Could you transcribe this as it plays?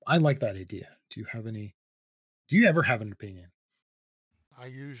I like that idea. Do you ever have an opinion? I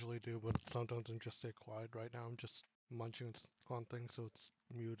usually do, but sometimes I'm just stay quiet. Right now, I'm just munching on things, so it's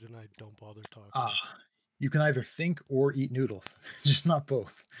muted and I don't bother talking. Ah, you can either think or eat noodles, just not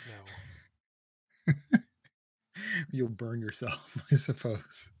both. No. You'll burn yourself, I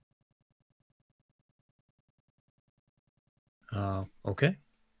suppose. Okay.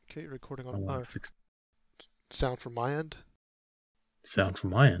 Okay, recording I on want to fix sound from my end. sound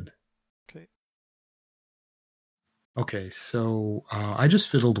from my end. Okay. Okay, so I just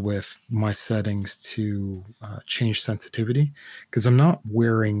fiddled with my settings to change sensitivity because I'm not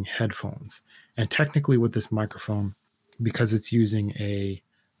wearing headphones, and technically with this microphone, because it's using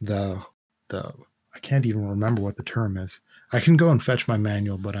the the I can't even remember what the term is. I can go and fetch my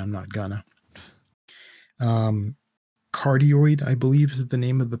manual, but I'm not gonna. Um, Cardioid, I believe, is the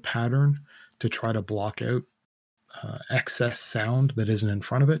name of the pattern to try to block out excess sound that isn't in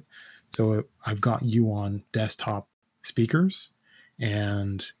front of it. So I've got you on desktop speakers,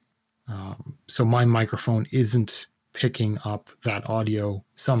 and so my microphone isn't picking up that audio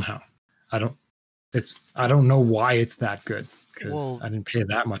somehow. I don't. I don't know why it's that good because Well, I didn't pay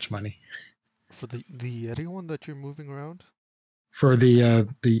that much money for the Yeti one that you're moving around, for the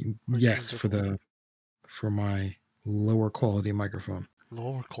or using a yes different one, for my lower quality microphone.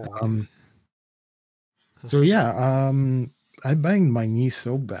 lower quality. Um, So yeah, I banged my knee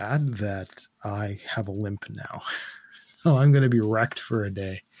so bad that I have a limp now. So I'm going to be wrecked for a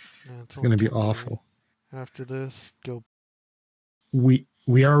day. Yeah, it's It's going only to be temporary. awful. After this, go.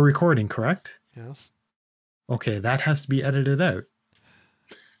 We are recording, correct? Yes. Okay, that has to be edited out.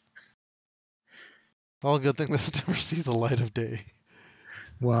 All good thing this never sees the light of day.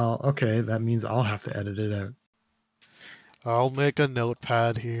 Well, okay, that means I'll have to edit it out. I'll make a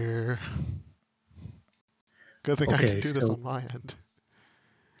notepad here. Good thing I can Okay, do this so on my end.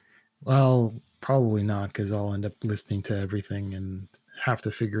 well, probably not because I'll end up listening to everything and have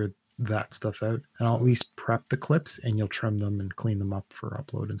to figure that stuff out. And I'll at So, least prep the clips and you'll trim them and clean them up for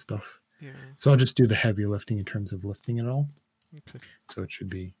upload and stuff. yeah. So I'll just do the heavy lifting in terms of lifting it all. Okay. So it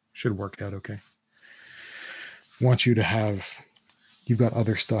should work out okay. Want you to have you've got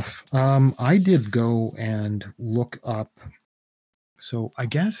other stuff. I did go and look up. So I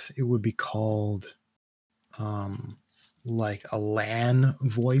guess it would be called um, like a LAN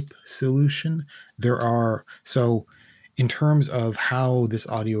VoIP solution. There are so in terms of how this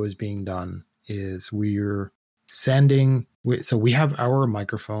audio is being done is we're sending. So we have our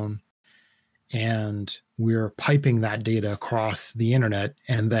microphone and we're piping that data across the internet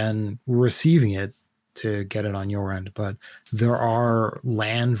and then receiving it to get it on your end. But there are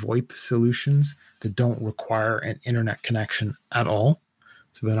LAN VoIP solutions that don't require an internet connection at all.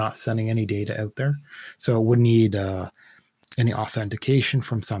 So they're not sending any data out there. So it wouldn't need any authentication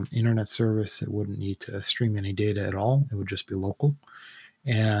from some internet service. It wouldn't need to stream any data at all. It would just be local.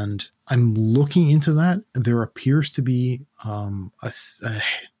 And I'm looking into that. There appears to be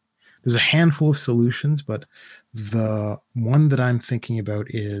there's a handful of solutions, but the one that I'm thinking about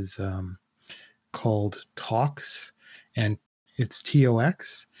is called Tox, and it's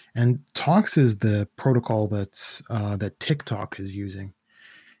TOX. And Tox is the protocol that TikTok is using.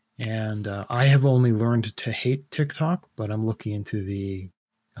 And I have only learned to hate TikTok, but I'm looking into the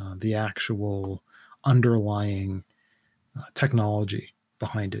actual underlying technology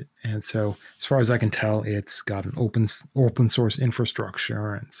behind it. And so, as far as I can tell, it's got an open source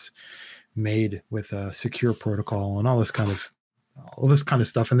infrastructure, and it's made with a secure protocol and all this kind of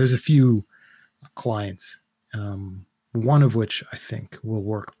stuff. And there's a few clients, one of which I think will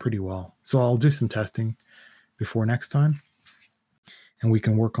work pretty well. So I'll do some testing before next time, and we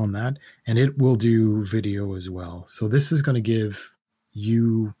can work on that. And it will do video as well. So this is going to give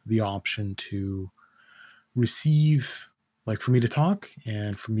you the option to receive, like for me to talk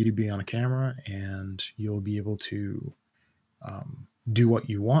and for me to be on a camera, and you'll be able to do what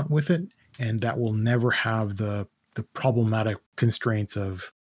you want with it, and that will never have the problematic constraints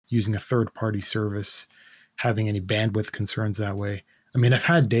of using a third party service, having any bandwidth concerns that way. I mean, I've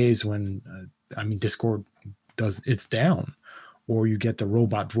had days when Discord does it's down, or you get the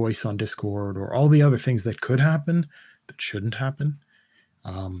robot voice on Discord, or all the other things that could happen that shouldn't happen.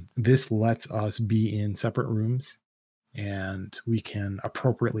 This lets us be in separate rooms and we can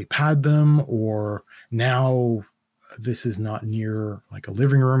appropriately pad them, or now this is not near like a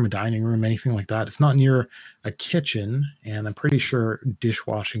living room, a dining room, anything like that. It's not near a kitchen, and I'm pretty sure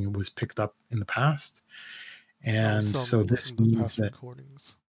dishwashing was picked up in the past. Oh, we And still so haven't this listened to means past that,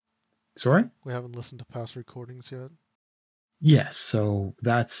 recordings. sorry? We haven't listened to past recordings yet. Yes. So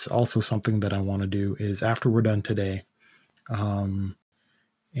that's also something that I want to do is after we're done today, um,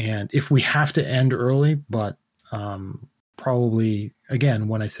 And if we have to end early, but probably, again,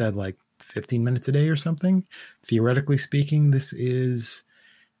 when I said like 15 minutes a day or something, theoretically speaking, this is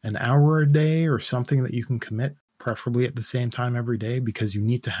an hour a day or something that you can commit, preferably at the same time every day, because you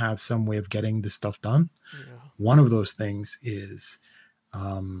need to have some way of getting this stuff done. Yeah. One of those things is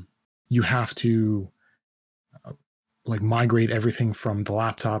you have to like migrate everything from the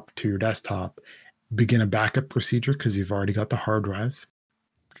laptop to your desktop, begin a backup procedure because you've already got the hard drives,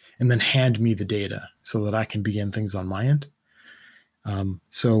 and then hand me the data so that I can begin things on my end.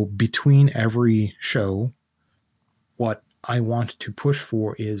 So between every show, what I want to push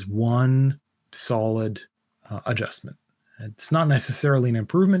for is one solid adjustment. It's not necessarily an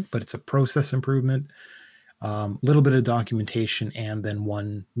improvement, but it's a process improvement, a little bit of documentation, and then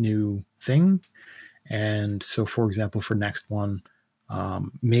one new thing. And so, for example, for next one,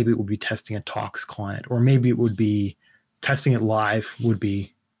 maybe it would be testing a Talks client, or maybe it would be testing it live, would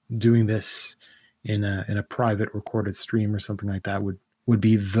be doing this in a private recorded stream or something like that would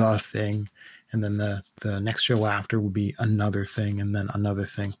be the thing. And then the next show after would be another thing, and then another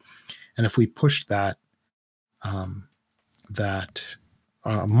thing. And if we push that,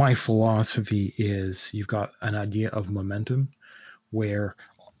 my philosophy is you've got an idea of momentum where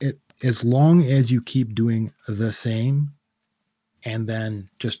as long as you keep doing the same and then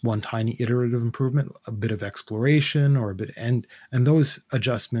just one tiny iterative improvement, a bit of exploration or a bit and those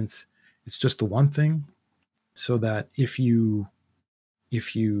adjustments, it's just the one thing, so that if you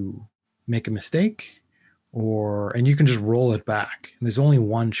make a mistake and you can just roll it back and there's only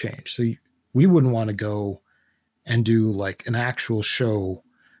one change. So we wouldn't want to go and do like an actual show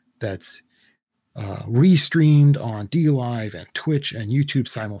that's restreamed on DLive and Twitch and YouTube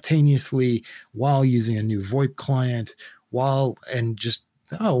simultaneously while using a new VoIP client, and just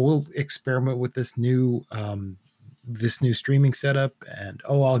we'll experiment with this new streaming setup, and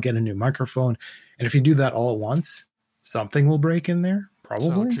I'll get a new microphone. And if you do that all at once, something will break in there, So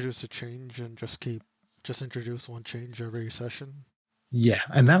probably. introduce a change and just introduce one change every session. Yeah,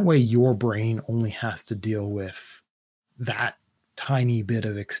 and that way your brain only has to deal with that tiny bit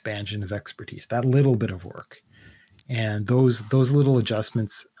of expansion of expertise, that little bit of work. And those little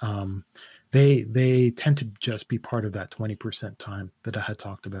adjustments, they tend to just be part of that 20% time that I had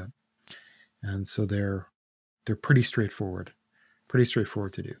talked about. And so they're pretty straightforward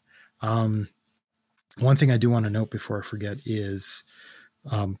to do. One thing I do want to note before I forget is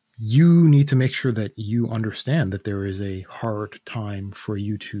you need to make sure that you understand that there is a hard time for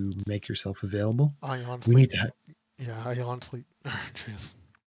you to make yourself available. I honestly jeez.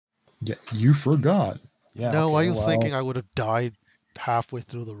 Yeah, you forgot. Yeah. No, Okay, I was well, thinking I would have died halfway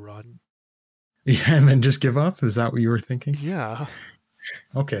through the run. yeah, and then just give up. Is that what you were thinking? Yeah.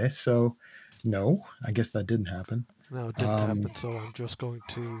 Okay, so no, I guess that didn't happen. No, it didn't happen, so I'm just going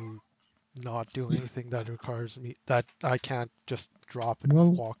to not do anything that requires me that I can't just drop and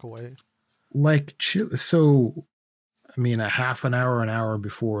Well, walk away. like chill. So, I mean, a half an hour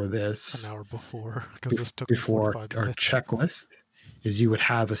before this, An hour before, because this took me before 45 our minutes. checklist, is you would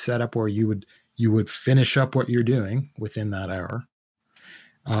have a setup where you would finish up what you're doing within that hour.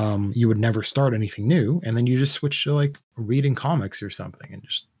 You would never start anything new, and then you just switch to like reading comics or something and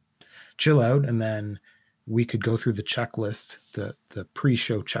just chill out. And then we could go through the checklist, the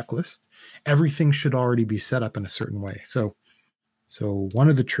pre-show checklist. Everything should already be set up in a certain way. So one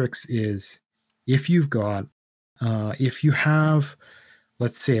of the tricks is if if you have,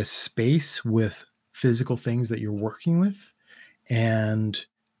 let's say, a space with physical things that you're working with, and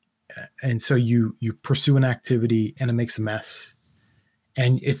so you pursue an activity and it makes a mess,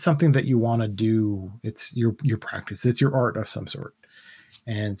 and it's something that you want to do. It's your practice. It's your art of some sort.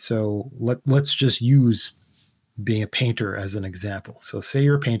 And so let's just use being a painter as an example. So say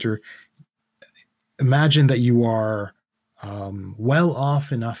you're a painter. Imagine that you are well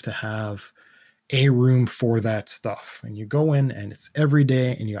off enough to have a room for that stuff. And you go in and it's every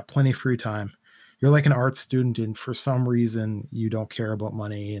day and you got plenty of free time. You're like an art student, and for some reason you don't care about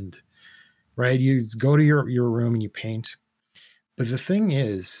money, and right, you go to your room and you paint. But the thing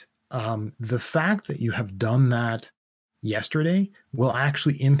is, the fact that you have done that yesterday will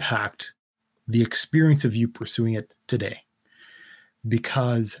actually impact the experience of you pursuing it today.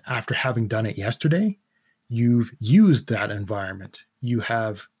 Because after having done it yesterday, you've used that environment. You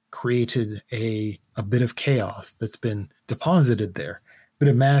have created a bit of chaos that's been deposited there, a bit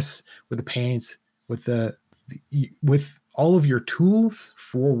of mess with the paints, with all of your tools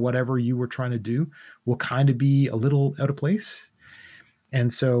for whatever you were trying to do will kind of be a little out of place.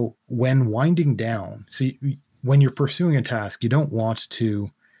 And so when winding down, when you're pursuing a task, you don't want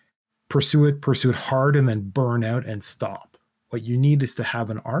to pursue it hard and then burn out and stop. What you need is to have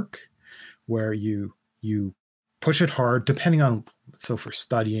an arc where you push it hard, depending on, so for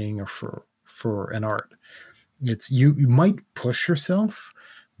studying or for an art, it's you might push yourself,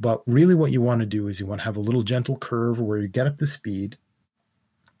 but really what you want to do is you want to have a little gentle curve where you get up to speed,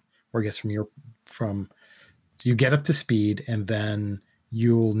 or I guess from so you get up to speed, and then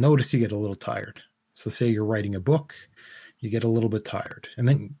you'll notice you get a little tired. So say you're writing a book, you get a little bit tired, and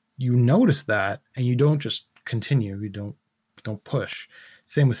then you notice that, and you don't just continue, you don't push.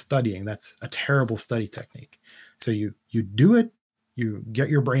 Same with studying. That's a terrible study technique. So you do it, you get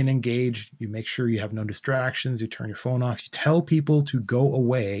your brain engaged, you make sure you have no distractions, you turn your phone off, you tell people to go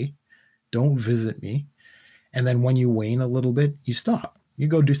away, don't visit me. And then when you wane a little bit, you stop. You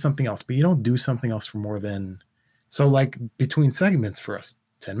go do something else, but you don't do something else for more than, so like between segments for us,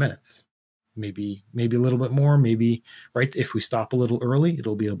 10 minutes. Maybe a little bit more, maybe, right? If we stop a little early,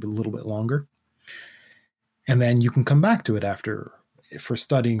 it'll be a little bit longer. And then you can come back to it after, for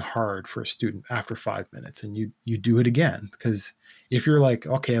studying hard for a student, after 5 minutes, and you do it again. Because if you're like,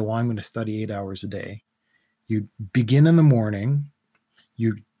 okay, well, I'm going to study 8 hours a day, you begin in the morning,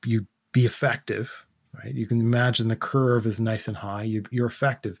 you be effective, right? You can imagine the curve is nice and high, you're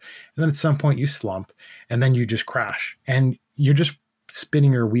effective, and then at some point you slump, and then you just crash, and you're just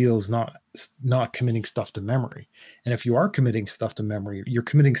spinning your wheels, not committing stuff to memory. And if you are committing stuff to memory, you're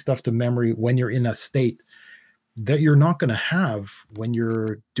committing stuff to memory when you're in a state that you're not going to have when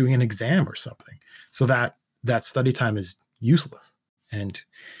you're doing an exam or something. So that study time is useless. And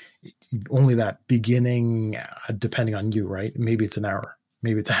only that beginning, depending on you, right? Maybe it's an hour,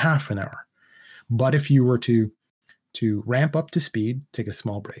 maybe it's a half an hour. But if you were to ramp up to speed, take a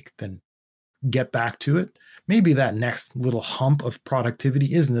small break, then get back to it, maybe that next little hump of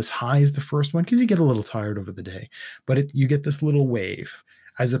productivity isn't as high as the first one because you get a little tired over the day, but you get this little wave,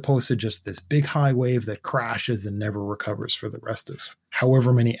 as opposed to just this big high wave that crashes and never recovers for the rest of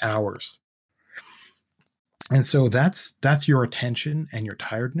however many hours. And so that's your attention and your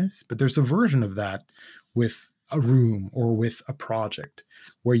tiredness. But there's a version of that with a room or with a project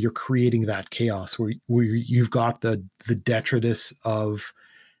where you're creating that chaos, where you've got the detritus of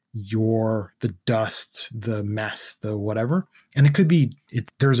the dust, the mess, the whatever. And it could be,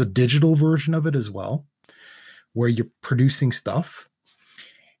 there's a digital version of it as well, where you're producing stuff.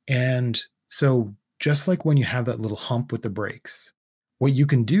 And so just like when you have that little hump with the brakes, what you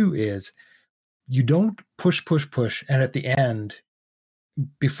can do is you don't push, and at the end,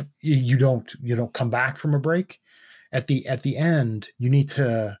 before you don't come back from a break. At the end, you need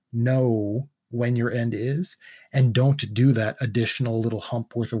to know when your end is, and don't do that additional little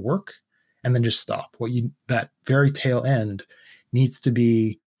hump worth of work and then just stop. That very tail end needs to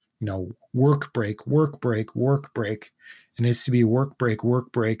be, work break, work break, work break. It needs to be work break,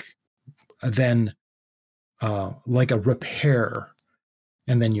 then like a repair,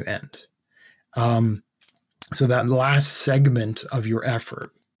 and then you end. So that last segment of your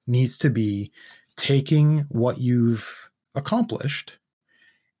effort needs to be taking what you've accomplished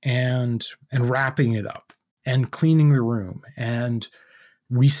and wrapping it up and cleaning the room and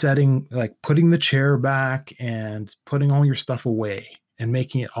resetting, like putting the chair back and putting all your stuff away and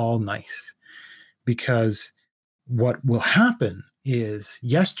making it all nice. Because what will happen is,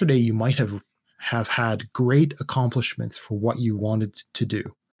 yesterday you might have had great accomplishments for what you wanted to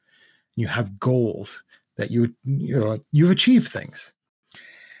do. You have goals that you've achieved things.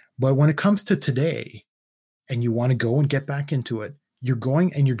 But when it comes to today and you want to go and get back into it, you're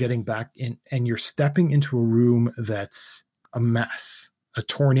going and you're getting back in, and you're stepping into a room that's a mess, a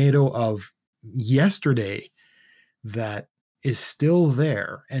tornado of yesterday that is still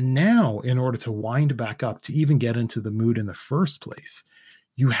there. And now, in order to wind back up, to even get into the mood in the first place,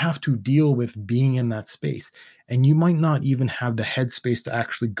 you have to deal with being in that space. And you might not even have the headspace to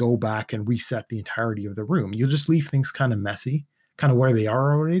actually go back and reset the entirety of the room. You'll just leave things kind of messy, kind of where they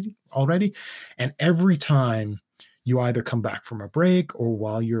are already. And every time you either come back from a break or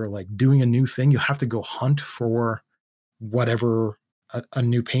while you're like doing a new thing, you have to go hunt for whatever, a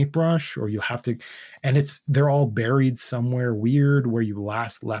new paintbrush, or you have to, and they're all buried somewhere weird where you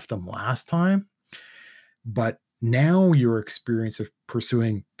left them last time. But now your experience of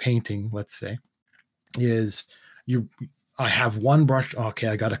pursuing painting, let's say, is I have one brush. Okay,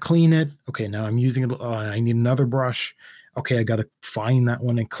 I got to clean it. Okay, now I'm using it. I need another brush. Okay, I got to find that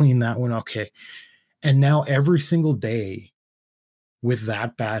one and clean that one. Okay. And now every single day with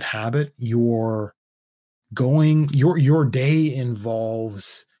that bad habit, your day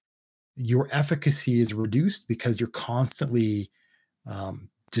involves, your efficacy is reduced because you're constantly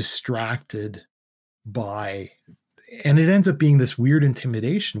distracted by, and it ends up being this weird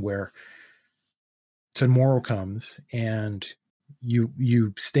intimidation where tomorrow comes and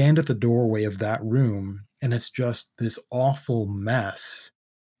you stand at the doorway of that room, and it's just this awful mess,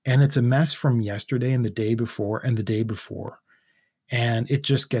 and it's a mess from yesterday and the day before and the day before, and it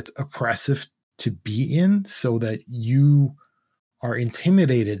just gets oppressive to be in, so that you are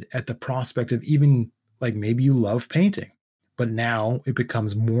intimidated at the prospect of, even like, maybe you love painting, but now it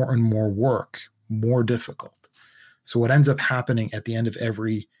becomes more and more work, more difficult. So what ends up happening at the end of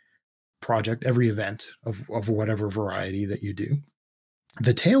every project, every event of whatever variety that you do,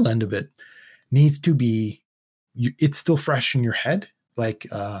 the tail end of it needs to be, it's still fresh in your head. Like,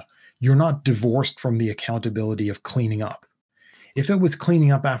 you're not divorced from the accountability of cleaning up. If it was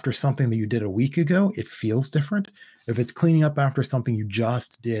cleaning up after something that you did a week ago, it feels different. If it's cleaning up after something you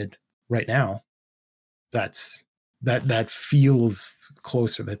just did right now, that feels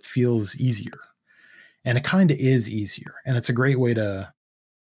closer, that feels easier. And it kind of is easier. And it's a great way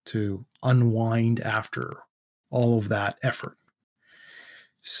to unwind after all of that effort.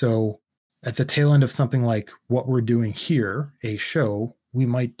 So at the tail end of something like what we're doing here, a show, we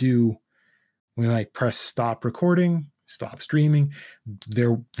might press stop recording, stop streaming.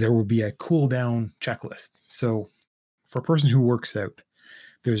 There will be a cool down checklist. So for a person who works out,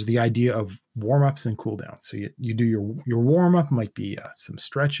 there's the idea of warm-ups and cool downs. So you do your warm-up, might be some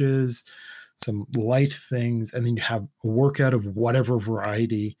stretches, some light things, and then you have a workout of whatever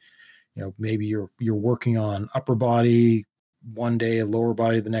variety. Maybe you're working on upper body one day, lower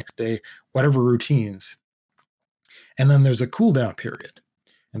body the next day, whatever routines. And then there's a cool down period.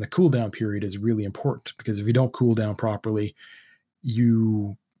 And the cool down period is really important, because if you don't cool down properly,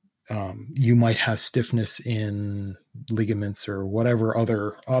 you might have stiffness in ligaments or whatever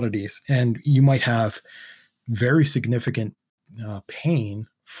other oddities, and you might have very significant pain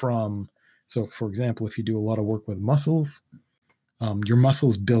from. So, for example, if you do a lot of work with muscles, your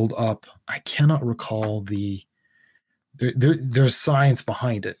muscles build up. I cannot recall there's science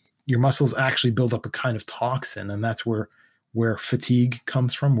behind it. Your muscles actually build up a kind of toxin, and that's where fatigue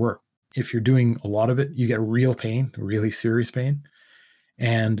comes from. Where if you're doing a lot of it, you get real pain, really serious pain.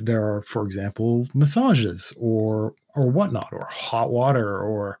 And there are, for example, massages or whatnot, or hot water,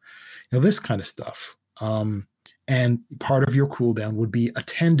 or this kind of stuff. And part of your cool down would be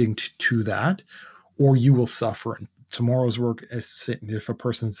attending to that, or you will suffer. And tomorrow's work, if a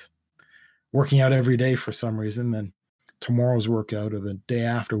person's working out every day for some reason, then tomorrow's workout or the day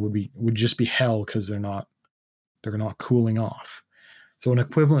after would just be hell, because they're not cooling off. So an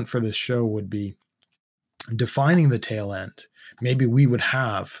equivalent for this show would be defining the tail end. Maybe we would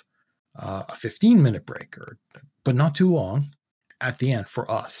have a 15-minute break, but not too long at the end for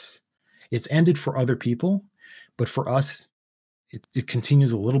us. It's ended for other people, but for us, it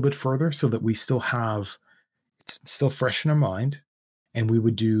continues a little bit further, so that we still have, it's still fresh in our mind, and we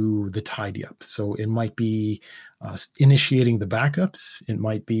would do the tidy up. So it might be initiating the backups. It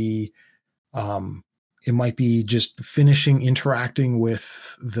might be just finishing interacting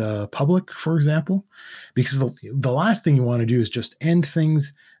with the public, for example, because the last thing you want to do is just end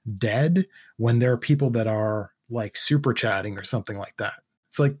things dead when there are people that are like super chatting or something like that.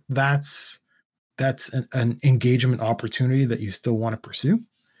 It's like that's an engagement opportunity that you still want to pursue.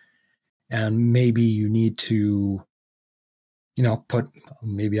 And maybe you need to,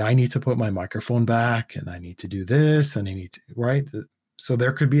 maybe I need to put my microphone back, and I need to do this, and I need to, right? So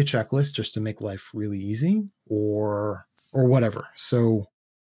there could be a checklist just to make life really easy, or whatever. So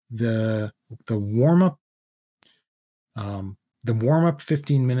the warm up, the warm up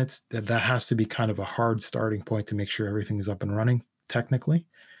 15 minutes, that has to be kind of a hard starting point to make sure everything is up and running technically.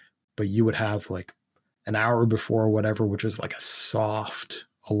 But you would have like an hour before, whatever, which is like a soft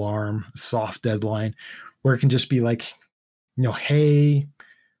alarm, soft deadline, where it can just be like, hey,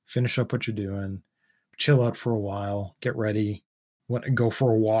 finish up what you're doing, chill out for a while, get ready, go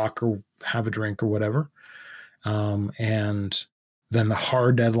for a walk or have a drink or whatever. And then the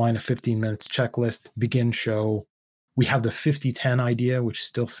hard deadline of 15 minutes, checklist, begin show. We have the 50-10 idea, which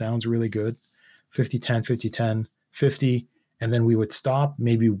still sounds really good. 50-10, 50-10, 50. And then we would stop.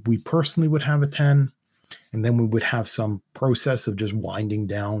 Maybe we personally would have a 10. And then we would have some process of just winding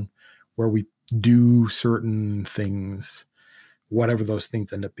down, where we do certain things, whatever those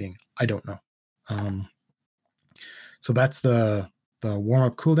things end up being. I don't know. So that's the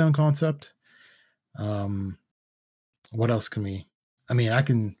warm-up cool-down concept. What else can we... I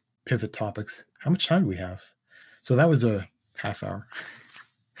can pivot topics. How much time do we have? So that was a half hour.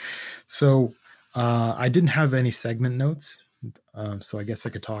 So I didn't have any segment notes, so I guess I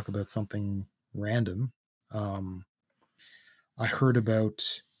could talk about something random. I heard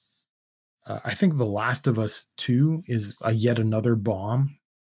about... I think The Last of Us 2 is yet another bomb.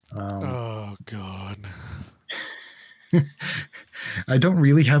 Oh, God. I don't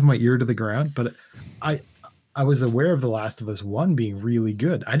really have my ear to the ground, but I I was aware of The Last of Us 1 being really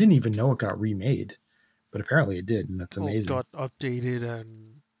good. I didn't even know it got remade, but apparently it did, and that's Well, it amazing. got updated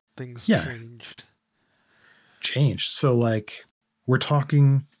and things Yeah, changed. changed. So like we're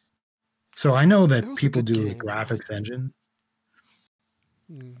talking so I know It that was a people good do the game. graphics engine.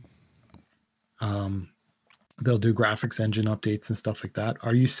 Mm, Um they'll do graphics engine updates and stuff like that.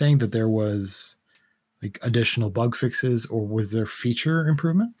 Are you saying that there was like additional bug fixes or was there feature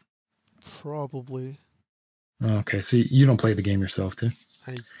improvement? probably. Okay, so you don't play the game yourself, too?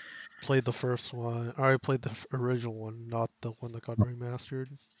 I played the first one. Or I played the original one, not the one that got remastered.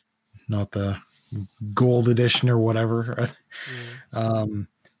 Not the gold edition or whatever. Yeah. Um,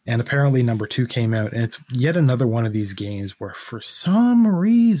 and apparently number two came out, and it's yet another one of these games where, for some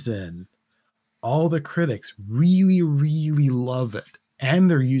reason, all the critics really, really love it, and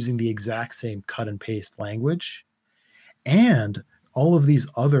they're using the exact same cut and paste language, and all of these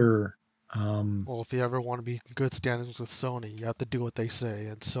other, Well, if you ever want to be in good standings with Sony, you have to do what they say,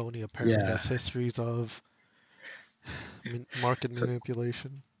 and Sony apparently yeah. has histories of market So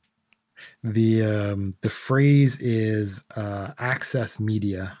manipulation. the phrase is access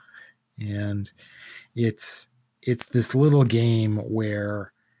media, and it's it's this little game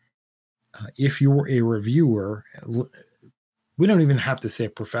where if you're a reviewer, we don't even have to say a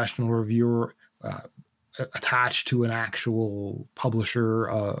professional reviewer attached to an actual publisher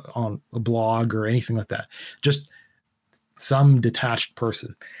on a blog or anything like that. Just some detached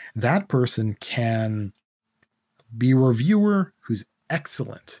person. That person can be a reviewer who's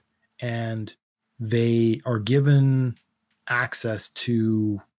excellent and they are given access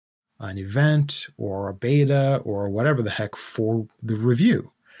to an event or a beta or whatever the heck for the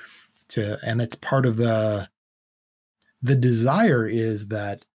review to and it's part of the desire is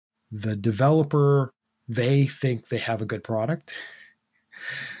that the developer they think they have a good product.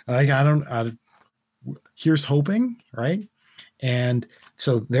 Like here's hoping, right? And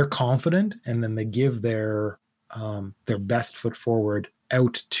so they're confident, and then they give their best foot forward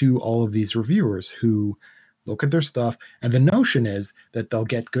out to all of these reviewers who look at their stuff, and the notion is that they'll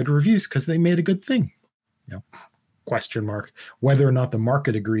get good reviews because they made a good thing. You know, question mark. Whether or not the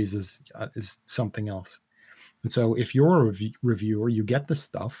market agrees is something else. And so if you're a reviewer, you get the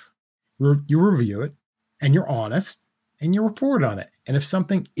stuff, you review it, and you're honest, and you report on it. And if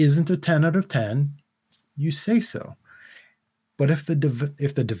something isn't a 10 out of 10, you say so. But if the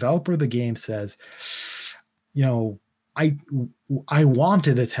developer of the game says, you know, I I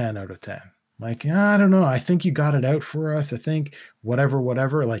wanted a 10 out of 10. Like, I don't know. I think you got it out for us. I think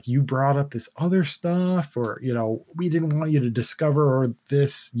whatever. Like you brought up this other stuff, or we didn't want you to discover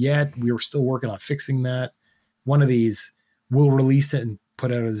this yet. We were still working on fixing that. One of these, we'll release it and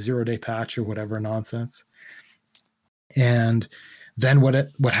put out a 0-day patch or whatever nonsense. And then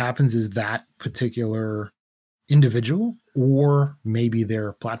what happens is that particular individual, or maybe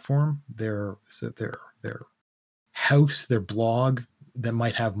their platform, their house, their blog that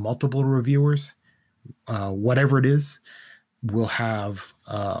might have multiple reviewers, whatever it is, will have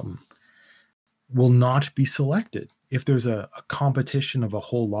will not be selected if there's a competition of a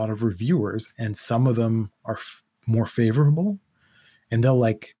whole lot of reviewers and some of them are more favorable, and they'll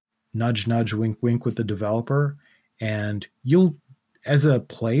like nudge nudge wink wink with the developer, and you'll as a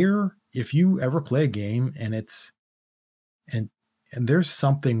player, if you ever play a game and it's and and there's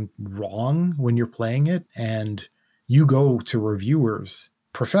something wrong when you're playing it and you go to reviewers,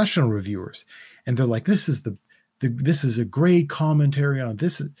 professional reviewers, and they're like, this is a great commentary on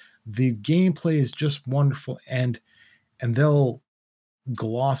this is the gameplay is just wonderful, and they'll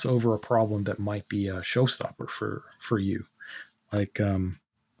gloss over a problem that might be a showstopper for you, like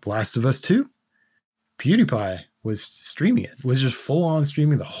Last of Us 2. PewDiePie was streaming it, was just full on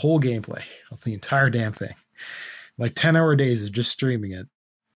streaming the whole gameplay of the entire damn thing, like 10-hour days of just streaming it.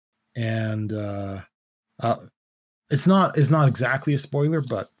 And uh, it's not exactly a spoiler,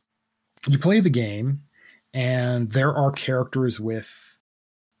 but you play the game, and there are characters with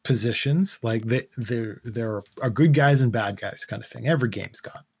positions, like there are good guys and bad guys kind of thing. Every game's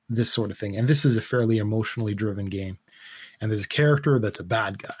got this sort of thing, and this is a fairly emotionally driven game. And there's a character that's a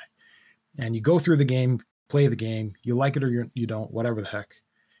bad guy, and you go through the game, play the game, you like it or you don't, whatever the heck,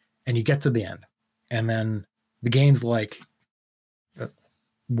 and you get to the end, and then the game's like,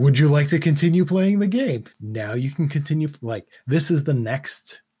 would you like to continue playing the game? Now you can continue. Like, this is the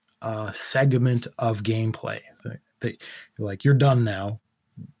next segment of gameplay. So you're done now.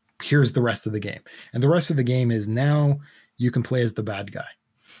 Here's the rest of the game, and the rest of the game is now you can play as the bad guy,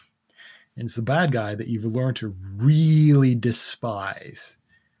 and it's the bad guy that you've learned to really despise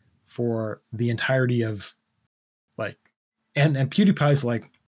for the entirety of like And PewDiePie's like,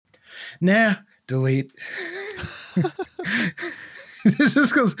 nah, delete. This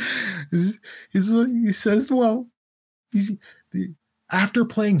just goes. He says, well, he's, after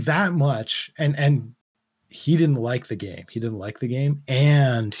playing that much, and he didn't like the game. He didn't like the game,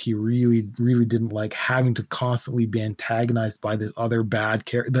 and he really, really didn't like having to constantly be antagonized by this other bad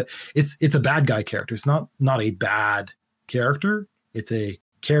character. It's a bad guy character. It's not a bad character. It's a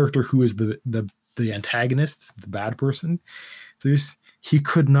character who is the antagonist, the bad person. So he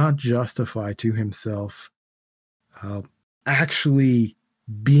could not justify to himself uh, actually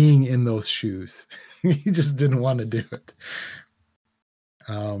being in those shoes. He just didn't want to do it.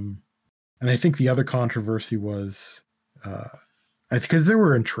 And I think the other controversy was, because there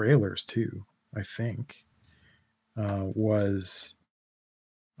were in trailers too. I think was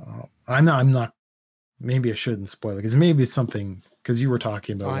I'm not. Maybe I shouldn't spoil it because maybe it's something because you were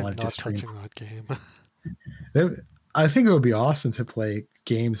talking about I'm wanting to not stream. touching that game. I think it would be awesome to play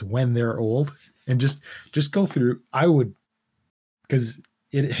games when they're old and just go through. I would, because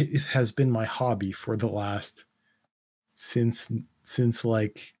it has been my hobby for the last since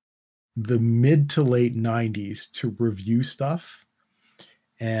like the mid to late 90s to review stuff,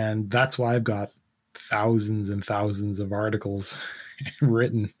 and that's why I've got thousands and thousands of articles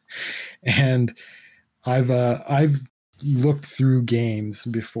written, and I've looked through games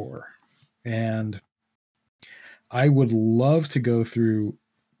before, and I would love to go through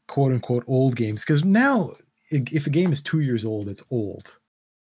quote unquote old games because now if a game is 2 years old, it's old,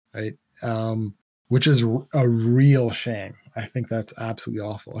 right? Which is a real shame. I think that's absolutely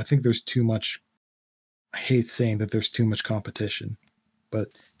awful. I think there's too much. I hate saying that there's too much competition, but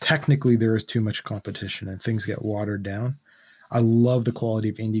technically there is too much competition and things get watered down. I love the quality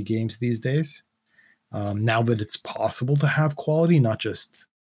of indie games these days. Now that it's possible to have quality, not just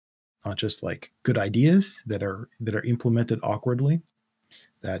like good ideas that are implemented awkwardly,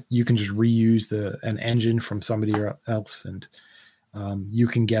 that you can just reuse an engine from somebody else, and you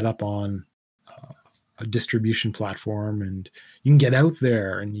can get up on a distribution platform, and you can get out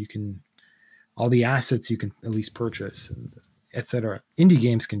there, and you can all the assets you can at least purchase, and etc. Indie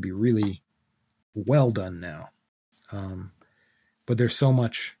games can be really well done now, but there's so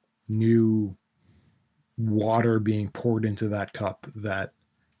much new water being poured into that cup that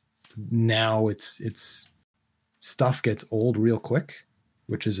now it's stuff gets old real quick,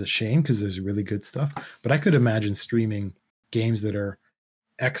 which is a shame because there's really good stuff. But I could imagine streaming games that are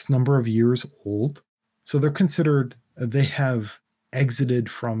X number of years old. So they're considered, they have exited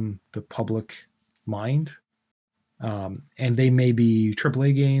from the public mind. And they may be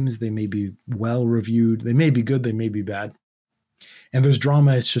AAA games, they may be well reviewed, they may be good, they may be bad. And there's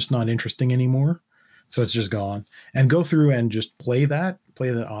drama, it's just not interesting anymore. So it's just gone. And go through and just play that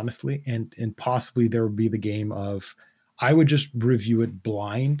honestly. And possibly there would be the game of, I would just review it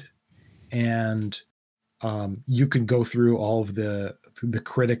blind, and you could go through all of the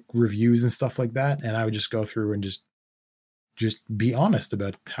critic reviews and stuff like that, and I would just go through and just be honest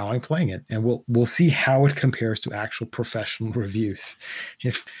about how I'm playing it, and we'll see how it compares to actual professional reviews.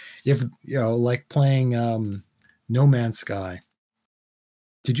 If you know, like playing No Man's Sky.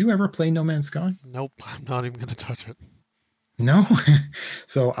 Did you ever play No Man's Sky? Nope, I'm not even gonna touch it. No.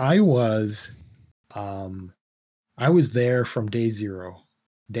 So I was there from day zero,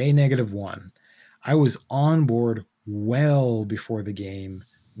 day -1. I was on board well before the game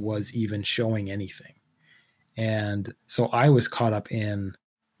was even showing anything. And so I was caught up in,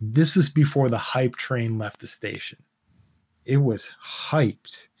 this is before the hype train left the station. It was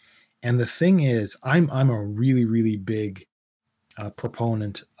hyped. And the thing is, I'm a really, really big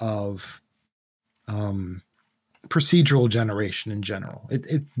proponent of procedural generation in general.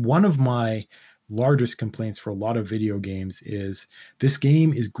 One of my largest complaints for a lot of video games is, this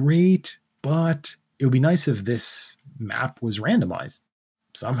game is great, but it would be nice if this map was randomized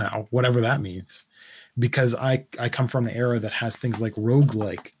somehow, whatever that means. Because I come from an era that has things like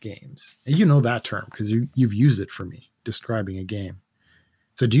roguelike games. And you know that term because you've used it for me describing a game.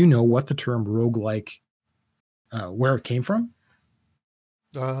 So do you know what the term roguelike, where it came from?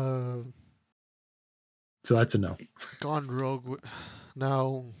 So that's a no. Gone rogue.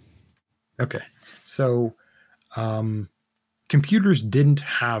 No. Okay. So computers didn't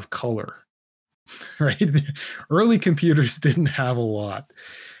have color, right? Early computers didn't have a lot.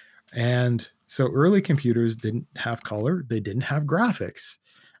 And so early computers didn't have color. They didn't have graphics.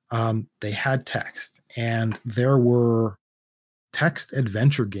 They had text. And there were text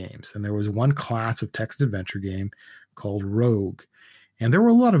adventure games. And there was one class of text adventure game called Rogue. And there were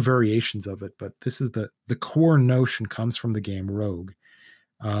a lot of variations of it, but this is the core notion comes from the game Rogue,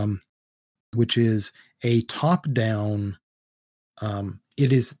 which is a top-down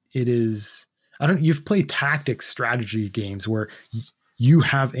It is I don't you've played tactics strategy games where you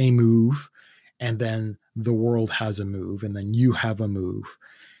have a move and then the world has a move and then you have a move.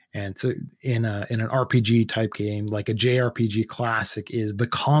 And so in an RPG type game, like a JRPG classic, is the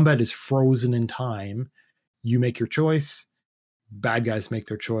combat is frozen in time. You make your choice, bad guys make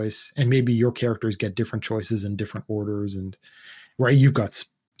their choice, and maybe your characters get different choices in different orders. And right, you've got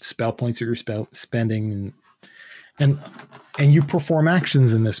spell points that you're spending, and and you perform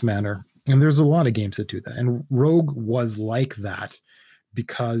actions in this manner. And there's a lot of games that do that. And Rogue was like that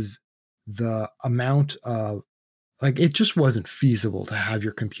because the amount of like it just wasn't feasible to have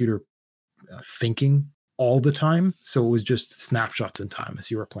your computer thinking all the time. So it was just snapshots in time as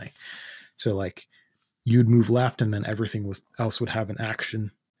you were playing. So like you'd move left and then everything was else would have an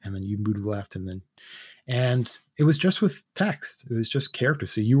action, and then you move left and it was just with text. It was just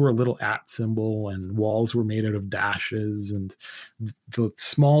characters. So you were a little at symbol and walls were made out of dashes, and the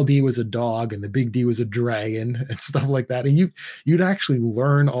small D was a dog and the big D was a dragon and stuff like that. And you'd actually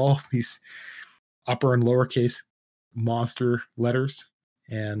learn all these upper and lowercase monster letters,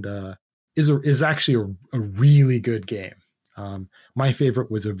 and is actually a really good game. My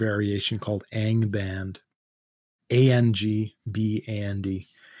favorite was a variation called Angband, Angband,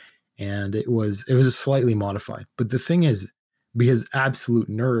 and it was slightly modified. But the thing is, because absolute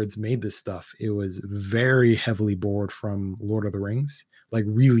nerds made this stuff, it was very heavily borrowed from Lord of the Rings, like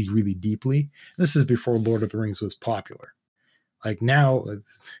really, really deeply. This is before Lord of the Rings was popular. Like now,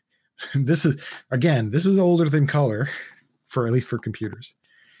 this is older than color, for at least for computers.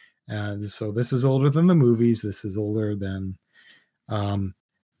 And so this is older than the movies. This is older than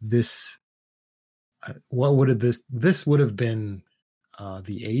this. What would have this would have been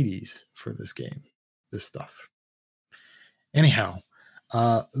the 80s for this game, this stuff. Anyhow,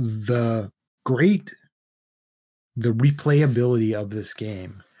 the replayability of this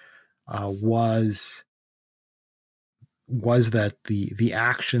game was that the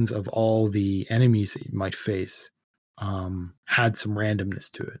actions of all the enemies that you might face had some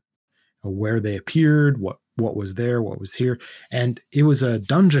randomness to it, where they appeared, what was there, what was here. And it was a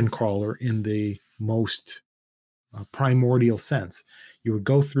dungeon crawler in the most primordial sense. You would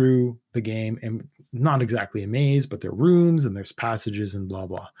go through the game, and not exactly a maze, but there are rooms and there's passages and blah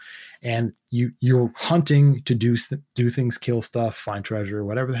blah. And you're hunting to do things, kill stuff, find treasure,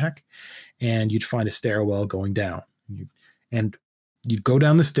 whatever the heck. And you'd find a stairwell going down. And you'd go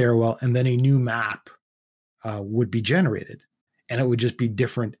down the stairwell, and then a new map would be generated, and it would just be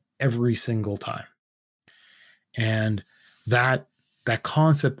different every single time. And that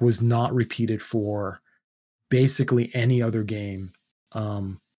concept was not repeated for basically any other game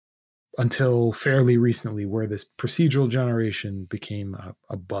until fairly recently, where this procedural generation became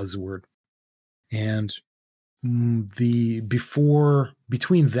a buzzword. And between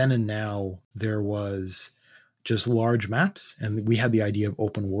then and now, there was just large maps, and we had the idea of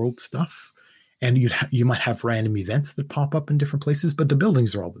open world stuff. And you might have random events that pop up in different places, but the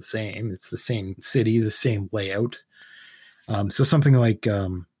buildings are all the same. It's the same city, the same layout. So something like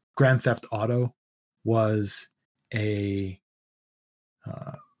Grand Theft Auto was a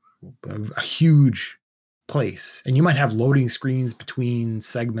huge place, and you might have loading screens between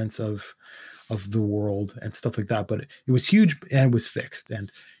segments of the world and stuff like that. But it was huge and it was fixed,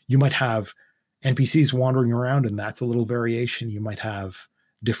 and you might have NPCs wandering around, and that's a little variation. You might have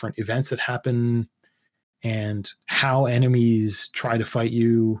different events that happen, and how enemies try to fight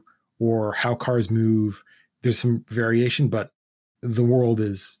you, or how cars move. There's some variation, but the world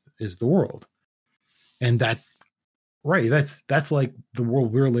is the world. And that's like the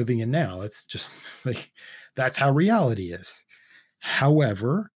world we're living in now. It's just like that's how reality is.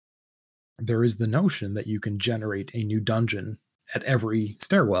 However, there is the notion that you can generate a new dungeon at every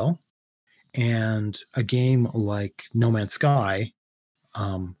stairwell, and a game like No Man's Sky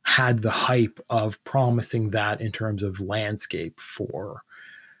had the hype of promising that in terms of landscape for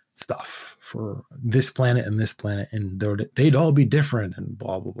stuff, for this planet and this planet, and they'd all be different and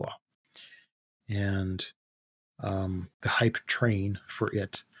blah blah blah. And the hype train for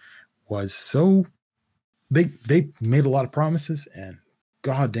it was so they made a lot of promises, and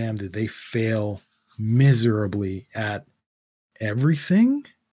goddamn did they fail miserably at everything.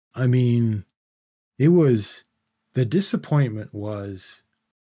 I mean, the disappointment was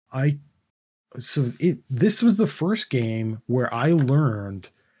this was the first game where I learned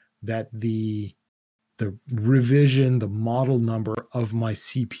that the revision, the model number of my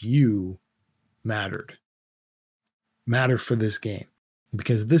CPU mattered for this game,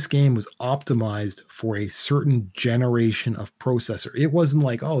 because this game was optimized for a certain generation of processor. It wasn't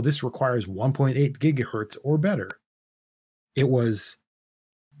like, oh, this requires 1.8 gigahertz or better. it was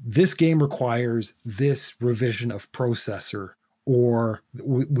this game requires this revision of processor or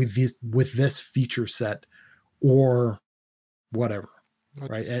with this feature set or whatever, That,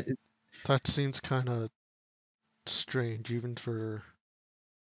 right? that seems kind of strange, even for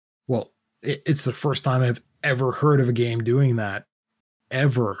Well, it's the first time I've ever heard of a game doing that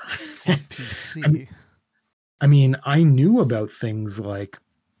ever. on I mean, PC. I mean, I knew about things like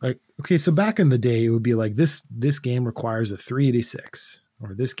okay, so back in the day, it would be like this game requires a 386,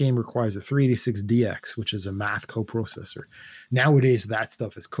 or this game requires a 386DX, which is a math coprocessor. Nowadays, that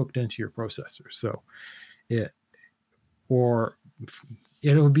stuff is cooked into your processor, so it or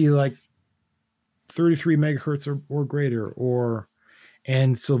it would be like 33 megahertz or greater, or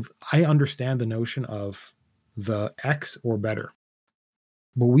and so I understand the notion of the X or better,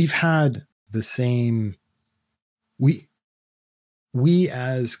 but we've had the same we we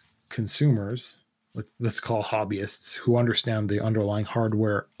as consumers, let's call hobbyists who understand the underlying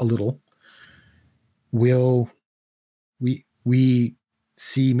hardware a little, will we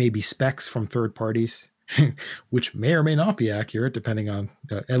see maybe specs from third parties which may or may not be accurate depending on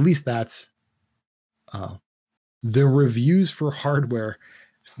at least that's uh, the reviews for hardware,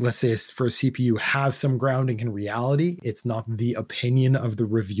 let's say for a CPU, have some grounding in reality. It's not the opinion of the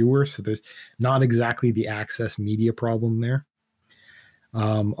reviewer, so there's not exactly the access media problem there.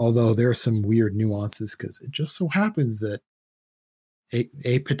 Although there are some weird nuances because it just so happens that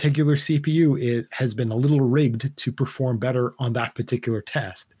a particular CPU has been a little rigged to perform better on that particular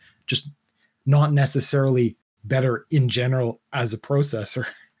test, just not necessarily better in general as a processor,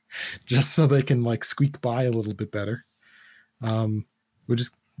 just so they can like squeak by a little bit better, which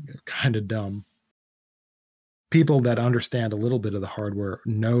is kind of dumb. People that understand a little bit of the hardware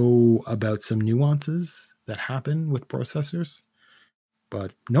know about some nuances that happen with processors,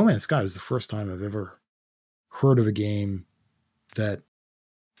 but No Man's Sky is the first time I've ever heard of a game that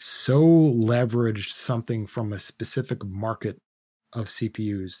so leveraged something from a specific market of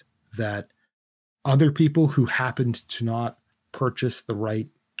CPUs that other people who happened to not purchase the right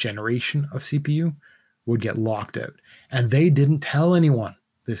generation of CPU would get locked out. And they didn't tell anyone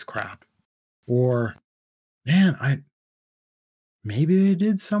this crap. Or, man, maybe they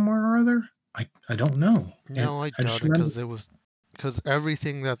did somewhere or other. I don't know. And No, I I just doubt it, remember, because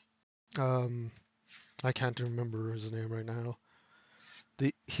everything that um I can't remember his name right now.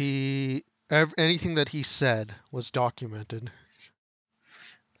 Anything that he said was documented,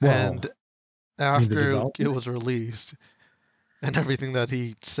 well, and I mean, the after it developer. was released, and everything that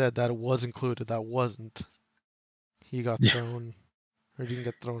he said that was included that wasn't, he got Yeah, thrown, or didn't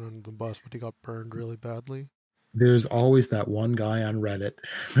get thrown under the bus, but he got burned really badly. there's always that one guy on Reddit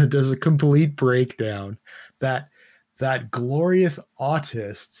that does a complete breakdown. That that glorious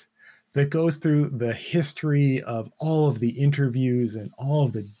autist that goes through the history of all of the interviews and all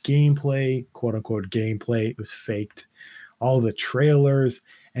of the gameplay, quote unquote gameplay, it was faked, all the trailers,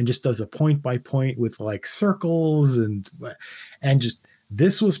 and just does a point by point with like circles and just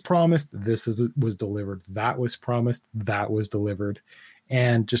this was promised, this was delivered, that was promised, that was delivered,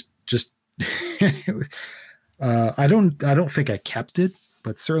 and just I don't think I kept it,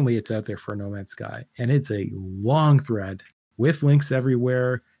 but certainly it's out there for No Man's Sky, and it's a long thread with links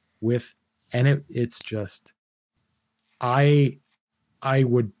everywhere. With and it's just I I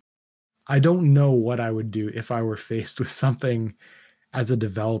would I don't know what I would do if I were faced with something as a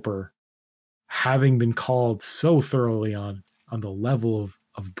developer, having been called so thoroughly on the level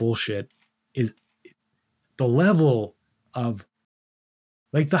of bullshit is the level of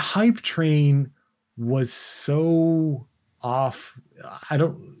like the hype train was so off. I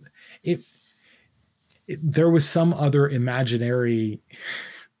don't it, there was some other imaginary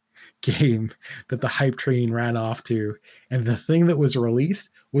game that the hype train ran off to, and the thing that was released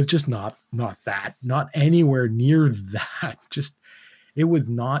was just not anywhere near that. Just it was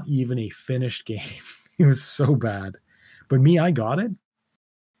not even a finished game. It was so bad. But me, I got it.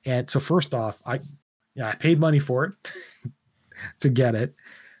 And so first off, I paid money for it to get it,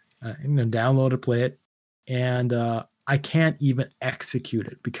 and then download it, play it, and I can't even execute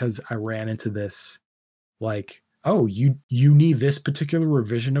it because I ran into this like, oh, you need this particular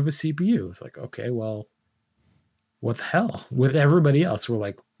revision of a CPU. It's like, okay, well, what the hell? With everybody else, we're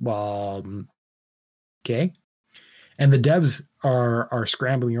like, well, okay. And the devs are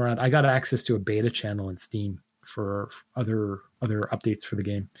scrambling around. I got access to a beta channel in Steam for other updates for the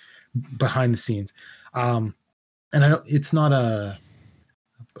game behind the scenes. And I don't, it's not a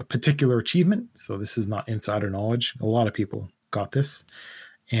particular achievement, so this is not insider knowledge. A lot of people got this,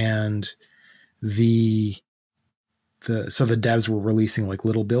 and the the devs were releasing like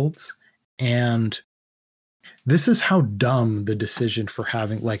little builds, and This is how dumb the decision for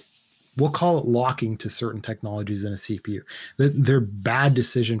having, like, we'll call it locking to certain technologies in a CPU. Their bad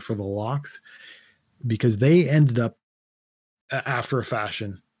decision for the locks, because they ended up after a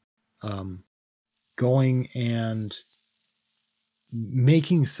fashion um, going and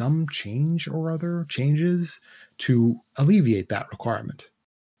making some change or other changes to alleviate that requirement.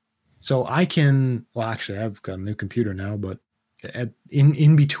 So I can, well, actually, I've got a new computer now, but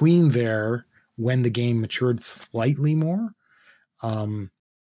in between there, when the game matured slightly more, um,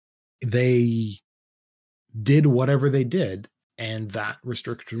 they did whatever they did, and that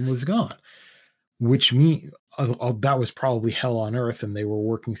restriction was gone. Which mean that was probably hell on earth, and they were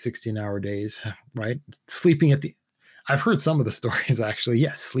working 16-hour days, right? Sleeping at the I've heard some of the stories actually.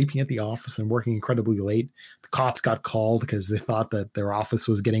 Yes, sleeping at the office and working incredibly late. The cops got called because they thought that their office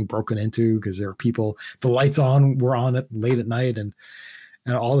was getting broken into because there were people. The lights on were on it late at night, and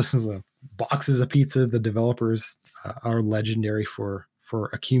all this is boxes of pizza. The developers are legendary for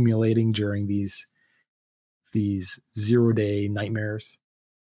accumulating during these 0-day nightmares.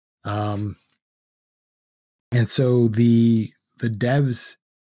 Um, and so the devs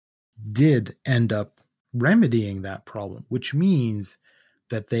did end up remedying that problem, which means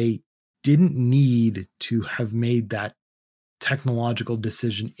that they didn't need to have made that technological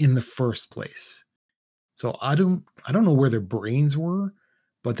decision in the first place. So I don't know where their brains were,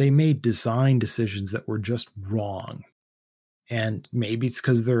 but they made design decisions that were just wrong. And maybe it's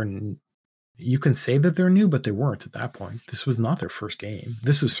because you can say that they're new, but they weren't at that point. This was not their first game.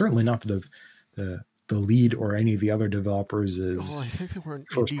 This was certainly not the lead or any of the other developers' Oh, I think they were an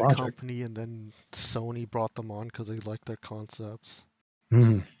first indie project. company, and then Sony brought them on because they liked their concepts.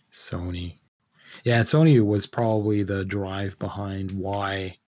 Mhm. Sony. Yeah, Sony was probably the drive behind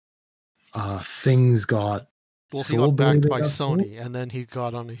why things got Well, he got sold the way backed they by got sold. Sony, and then he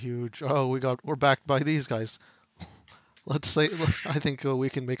got on a huge. Oh, we're backed by these guys. Let's say I think we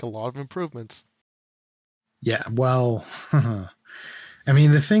can make a lot of improvements. Yeah, well, I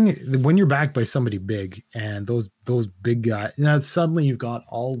mean, the thing when you're backed by somebody big and those big guys, now suddenly you've got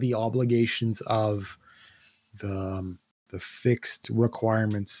all the obligations of the fixed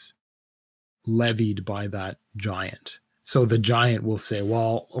requirements levied by that giant. So the giant will say,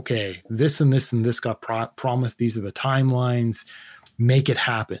 well, okay, this and this and this got promised. These are the timelines. Make it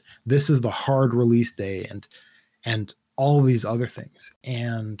happen. This is the hard release day, and all of these other things.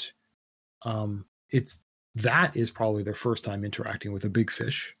 And it's that is probably their first time interacting with a big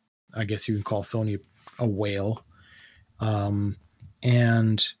fish. I guess you can call Sony a whale. Um,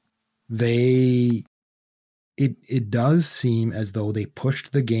 and they it does seem as though they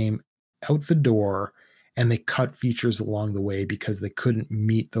pushed the game out the door and they cut features along the way because they couldn't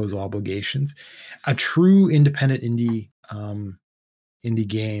meet those obligations. A true independent indie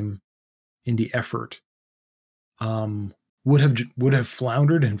game, indie effort um, would have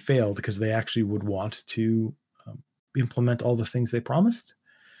floundered and failed because they actually would want to implement all the things they promised.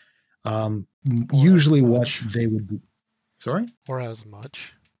 Or as Usually, what much. they would do. Sorry. Or as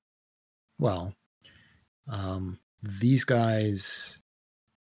much. Well, these guys,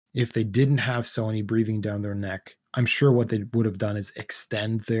 if they didn't have Sony breathing down their neck, I'm sure what they would have done is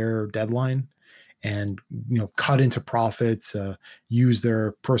extend their deadline and cut into profits, use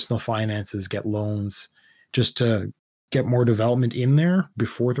their personal finances, get loans, just to get more development in there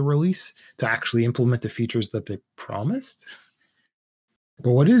before the release to actually implement the features that they promised.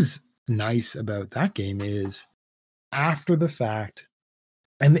 But what is nice about that game is after the fact,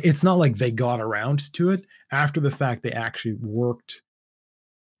 and it's not like they got around to it after the fact, they actually worked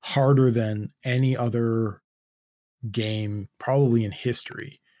harder than any other game probably in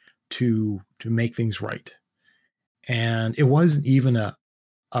history to make things right. And it wasn't even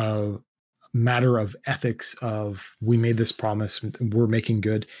a matter of ethics of we made this promise, we're making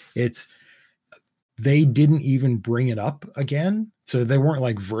good. It's they didn't even bring it up again. So they weren't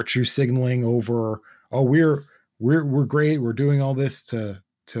like virtue signaling over, oh, we're great, we're doing all this to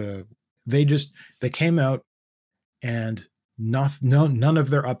they came out and none of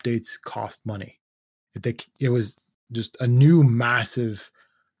their updates cost money. It was just a new massive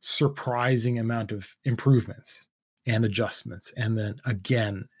surprising amount of improvements and adjustments, and then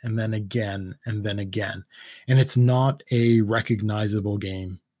again and then again and then again, and it's not a recognizable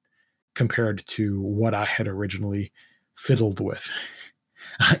game compared to what I had originally fiddled with.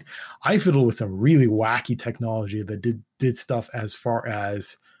 I fiddled with some really wacky technology that did stuff as far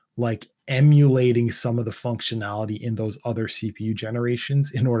as like emulating some of the functionality in those other CPU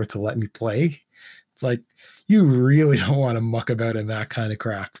generations in order to let me play. It's like you really don't want to muck about in that kind of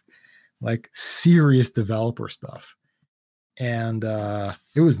crap, like serious developer stuff. And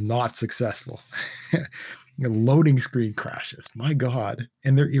it was not successful. A loading screen crashes. My God.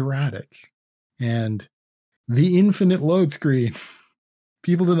 And they're erratic. And the infinite load screen.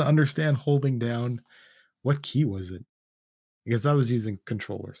 People didn't understand holding down. What key was it? Because I was using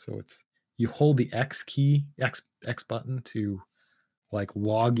controller. So it's you hold the X key, X button to like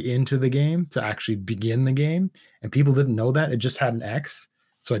log into the game to actually begin the game. And people didn't know that. It just had an X.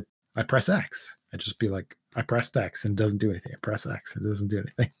 So I press X. I just be like, I pressed X and it doesn't do anything. I press X and it doesn't do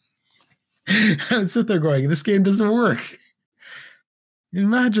anything. I sit there going, this game doesn't work.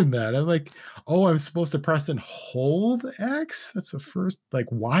 Imagine that. I'm like, oh, I'm supposed to press and hold X? That's the first, like,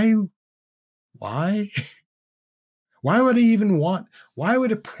 why? Why? Why would I even want, why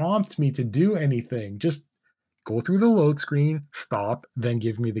would it prompt me to do anything? Just go through the load screen, stop, then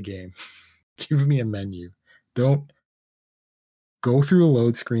give me the game. Give me a menu. Don't go through a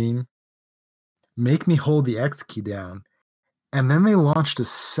load screen, make me hold the X key down, and then they launched a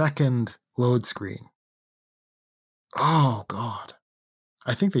second load screen. Oh, God.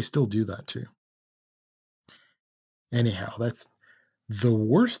 I think they still do that too. Anyhow, that's the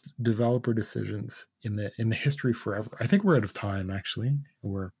worst developer decisions in the history forever. I think we're out of time actually.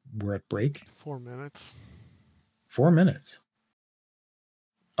 We're at break. 4 minutes. 4 minutes.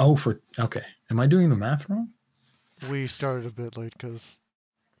 Oh, okay. Am I doing the math wrong? We started a bit late because.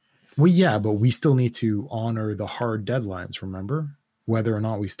 Well, yeah, but we still need to honor the hard deadlines. Remember, whether or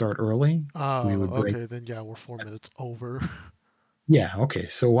not we start early, we would break. Okay, then yeah, we're 4 minutes over. Yeah. Okay.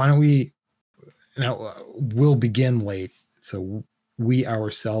 So why don't we now? We'll begin late. So we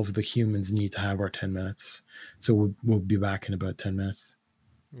ourselves, the humans, need to have our 10 minutes. So we'll be back in about 10 minutes.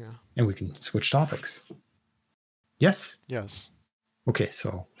 Yeah. And we can switch topics. Yes? Yes. Okay,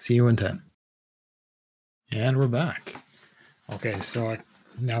 so see you in 10. And we're back. Okay, so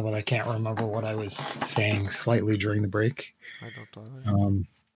now that I can't remember what I was saying slightly during the break. I don't know.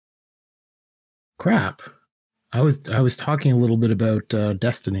 Crap. I was talking a little bit about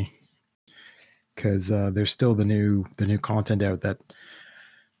Destiny. Because there's still the new content out that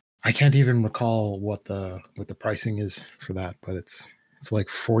I can't even recall what the pricing is for that, but it's like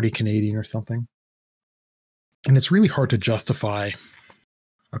 40 Canadian or something. And it's really hard to justify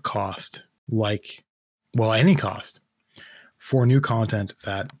a cost like, well, any cost for new content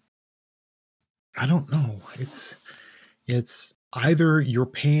that I don't know. It's either you're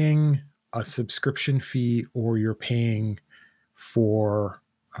paying a subscription fee or you're paying for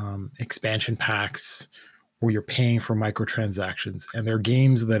expansion packs or you're paying for microtransactions. And there are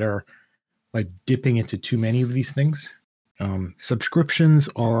games that are like dipping into too many of these things. Subscriptions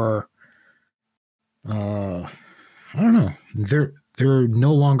are, I don't know, they're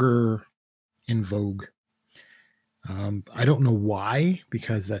no longer in vogue. I don't know why,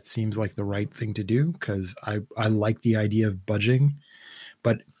 because that seems like the right thing to do. Because I like the idea of budging,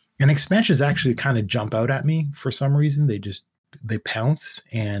 but an expansions actually kind of jump out at me for some reason. They pounce,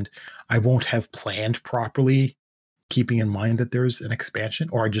 and I won't have planned properly, keeping in mind that there's an expansion,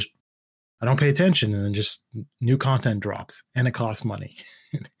 or I don't pay attention, and then just new content drops, and it costs money.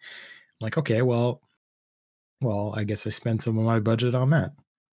 Like, okay, well, I guess I spend some of my budget on that.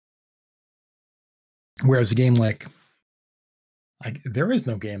 Whereas a game like, there is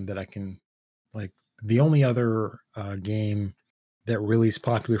no game that I can, like, the only other game that really is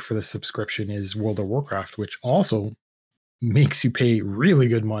popular for the subscription is World of Warcraft, which also makes you pay really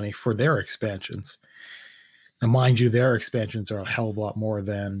good money for their expansions. And mind you, their expansions are a hell of a lot more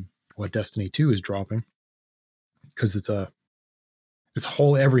than what Destiny 2 is dropping, because it's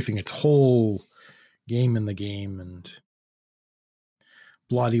whole everything. It's whole game in the game and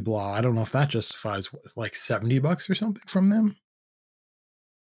blah de blah. I don't know if that justifies like $70 or something from them.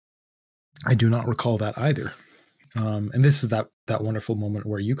 I do not recall that either. And this is that wonderful moment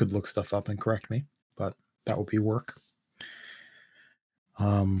where you could look stuff up and correct me, but that would be work.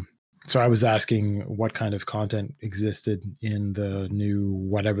 So I was asking what kind of content existed in the new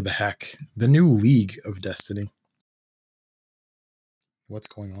whatever the heck, the new League of Destiny. What's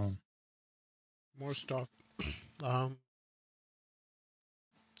going on? More stuff.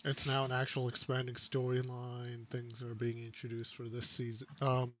 It's now an actual expanding storyline. Things are being introduced for this season.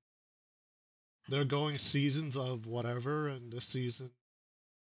 They're going seasons of whatever, and this season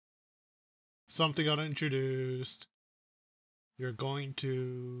something got introduced. You're going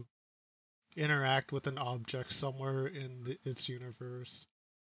to interact with an object somewhere in its universe,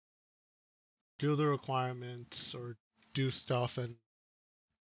 do the requirements, or do stuff, and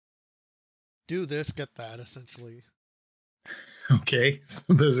do this, get that, essentially. Okay,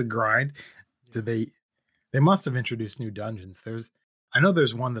 so there's a grind. Yeah. Did they must have introduced new dungeons. I know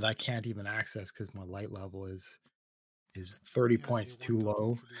there's one that I can't even access because my light level is is 30 Yeah, new points one too got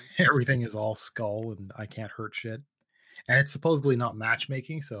low. introduced. Everything is all skull and I can't hurt shit. And it's supposedly not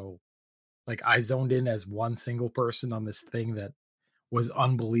matchmaking, so like I zoned in as one single person on this thing that was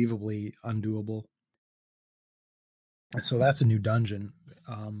unbelievably undoable. And so that's a new dungeon.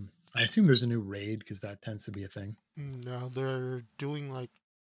 I assume there's a new raid because that tends to be a thing. No, they're doing like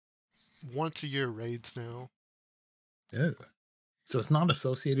once a year raids now. Ew. So it's not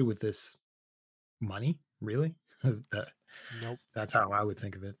associated with this money, really? That Nope. that's how I would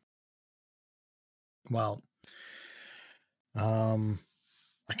think of it. Well, um,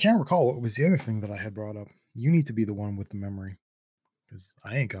 I can't recall what was the other thing that I had brought up. You need to be the one with the memory because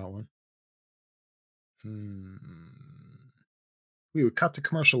I ain't got one. Hmm. We would cut to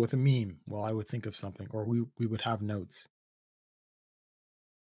commercial with a meme while I would think of something, or we would have notes.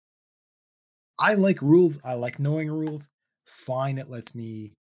 I like rules. I like knowing rules. Fine, it lets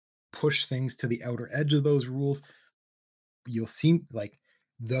me push things to the outer edge of those rules. You'll see, like,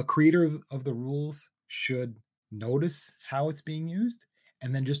 the creator of the rules should notice how it's being used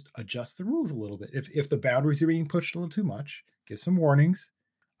and then just adjust the rules a little bit. If the boundaries are being pushed a little too much, give some warnings,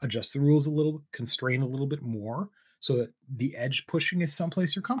 adjust the rules a little, constrain a little bit more so that the edge pushing is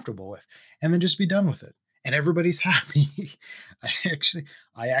someplace you're comfortable with, and then just be done with it. And everybody's happy. I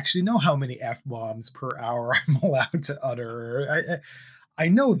I actually know how many f bombs per hour I'm allowed to utter. I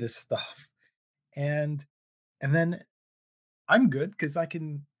know this stuff, and then I'm good because I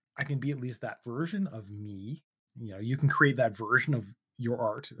can be at least that version of me. You know, you can create that version of your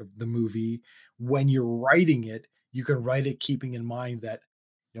art of the movie. When you're writing it, you can write it keeping in mind that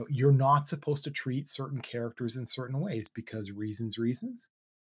you're not supposed to treat certain characters in certain ways because reasons.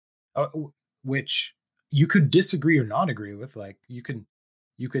 Which you could disagree or not agree with. Like you can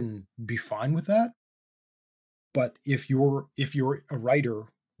be fine with that. But if you're a writer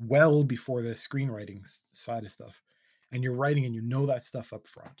well before the screenwriting side of stuff, and you're writing and you know that stuff up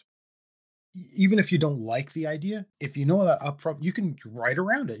front, even if you don't like the idea, if you know that up front, you can write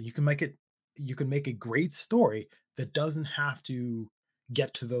around it. You can make a great story that doesn't have to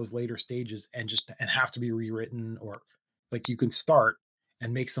get to those later stages and have to be rewritten, or like you can start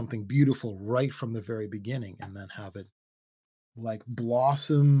and make something beautiful right from the very beginning and then have it like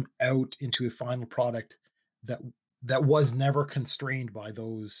blossom out into a final product that that was never constrained by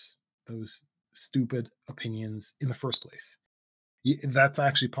those stupid opinions in the first place. That's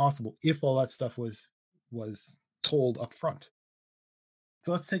actually possible if all that stuff was told up front.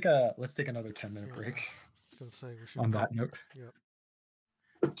 So let's take another 10-minute Yeah, break I was gonna say we should on that probably. note. Yep,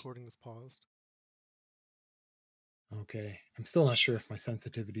 recording is paused. Okay, I'm still not sure if my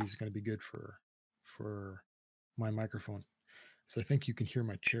sensitivity is going to be good for my microphone. So I think you can hear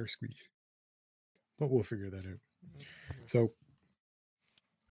my chair squeak, but we'll figure that out. Yeah. So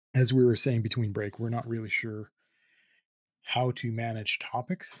as we were saying between break, we're not really sure how to manage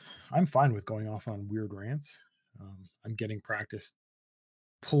topics. I'm fine with going off on weird rants. I'm getting practice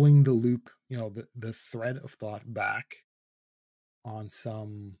pulling the loop, the thread of thought back on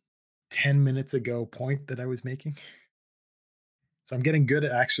some 10 minutes ago point that I was making. So I'm getting good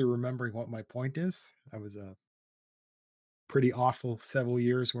at actually remembering what my point is. I was a pretty awful several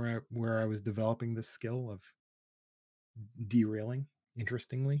years where I was developing this skill of derailing,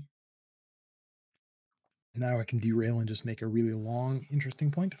 interestingly. Now I can derail and just make a really long,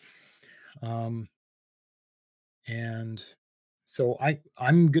 interesting point. Um, and so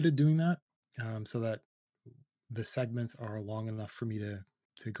I'm good at doing that, so that the segments are long enough for me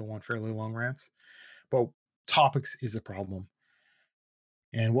to go on fairly long rants. But topics is a problem.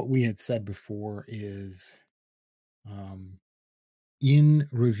 And what we had said before is, um, in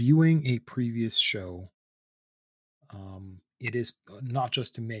reviewing a previous show, it is not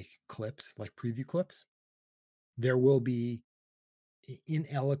just to make clips like preview clips. There will be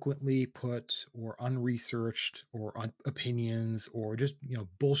ineloquently put or unresearched or opinions or just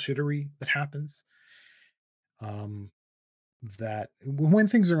bullshittery that happens. Um, that when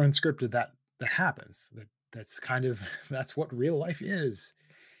things are unscripted, that happens. That's kind of that's what real life is.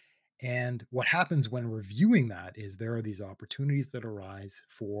 And what happens when reviewing that is there are these opportunities that arise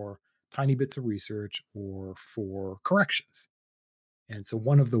for tiny bits of research or for corrections. And so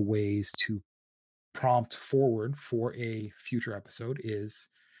one of the ways to prompt forward for a future episode is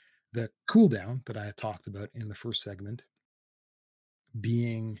the cool down that I had talked about in the first segment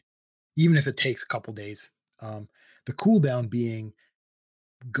being, even if it takes a couple days, the cool down being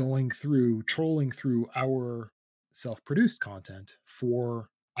trolling through our self-produced content for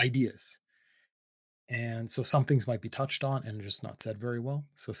ideas. And so some things might be touched on and just not said very well.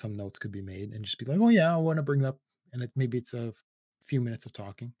 So some notes could be made and just be like, oh yeah, I want to bring up, and maybe it's a few minutes of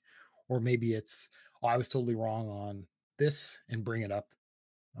talking, or maybe it's, oh, I was totally wrong on this and bring it up.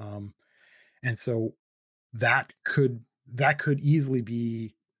 Um, and so that could easily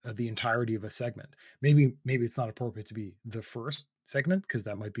be the entirety of a segment. Maybe it's not appropriate to be the first segment because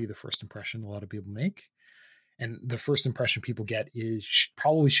that might be the first impression a lot of people make, and the first impression people get is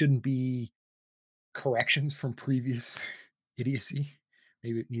probably shouldn't be corrections from previous idiocy.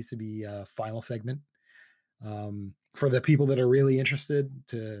 Maybe it needs to be a final segment for the people that are really interested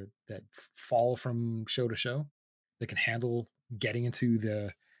to that fall from show to show that can handle getting into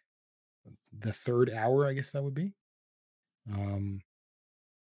the third hour, I guess that would be. Um,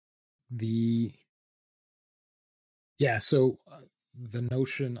 the yeah, so the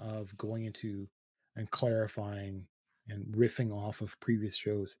notion of going into and clarifying and riffing off of previous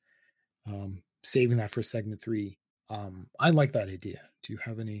shows, saving that for segment three. I like that idea.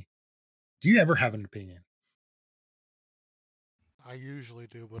 Do you ever have an opinion? I usually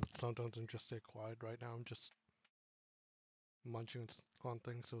do, but sometimes I'm just stay quiet. Right now, I'm just munching on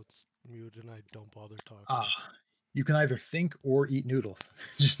things, so it's muted, and I don't bother talking. Ah, you can either think or eat noodles,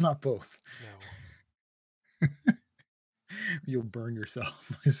 just not both. No, You'll burn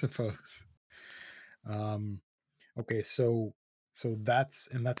yourself, I suppose. Um, okay, so that's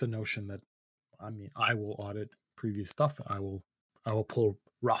a notion that I mean, I will audit previous stuff. I will pull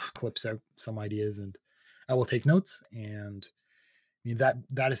rough clips out, some ideas, and I will take notes. And I mean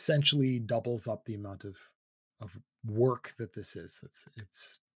that essentially doubles up the amount of work that this is.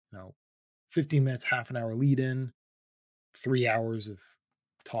 It's 15 minutes, half an hour lead in, 3 hours of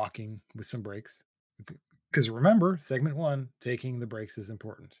talking with some breaks. Because remember, segment one, taking the breaks is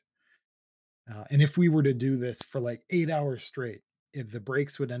important. And if we were to do this for like 8 hours straight, if the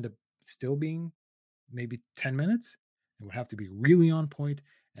breaks would end up still being maybe 10 minutes, it would have to be really on point,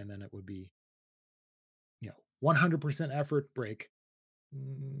 and then it would be 100% effort break,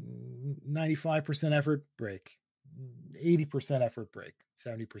 95% effort break, 80% effort break,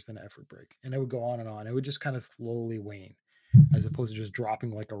 70% effort break, and it would go on and on. It would just kind of slowly wane as opposed to just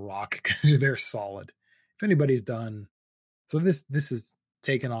dropping like a rock because you're there solid. If anybody's done, so this is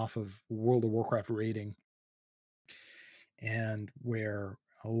taken off of World of Warcraft rating, and where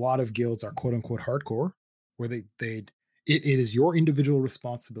a lot of guilds are quote unquote hardcore, where it is your individual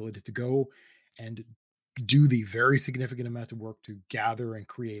responsibility to go and do the very significant amount of work to gather and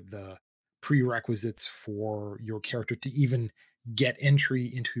create the prerequisites for your character to even get entry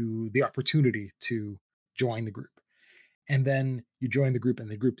into the opportunity to join the group. And then you join the group, and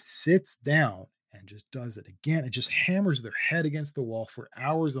the group sits down and just does it again. It just hammers their head against the wall for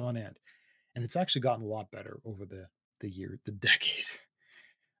hours on end. And it's actually gotten a lot better over the decade.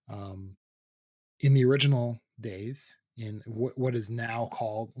 Um, in the original days, in what is now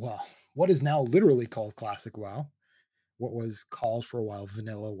called, well, what is now literally called Classic WoW, what was called for a while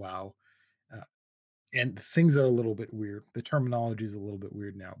Vanilla WoW, uh, and things are a little bit weird. The terminology is a little bit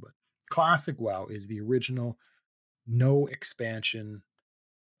weird now, but Classic WoW is the original, no expansion,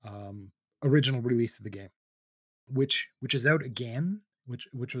 um, original release of the game, which is out again,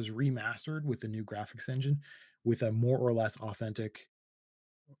 which was remastered with the new graphics engine, with a more or less authentic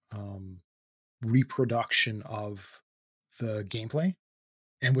um, reproduction of the gameplay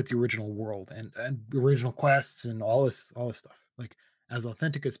and with the original world and the original quests and all this stuff, like as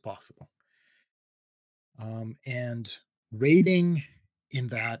authentic as possible. And rating in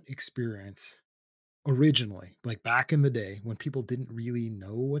that experience originally, like back in the day when people didn't really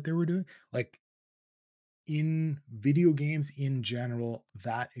know what they were doing, like in video games in general,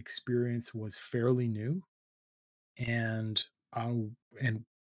 that experience was fairly new, and uh, and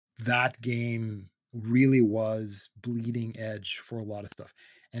that game really was bleeding edge for a lot of stuff.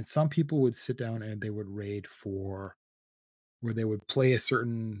 And some people would sit down and they would raid for where they would play a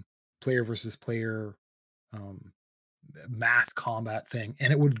certain player versus player um, mass combat thing,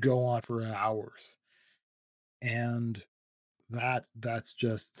 and it would go on for hours. And that's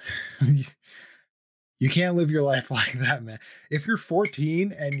just you can't live your life like that, man. If you're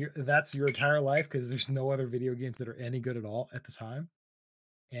 14 and that's your entire life because there's no other video games that are any good at all at the time,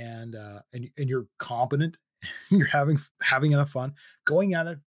 and you're competent, you're having enough fun, going at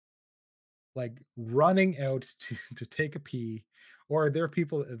it, like running out to take a pee, or there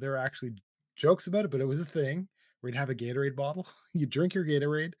are actually jokes about it, but it was a thing where you'd have a Gatorade bottle, you drink your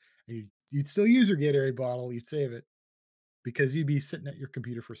Gatorade, and you'd still use your Gatorade bottle, you'd save it because you'd be sitting at your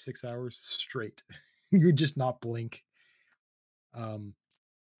computer for 6 hours straight. You would just not blink. Um,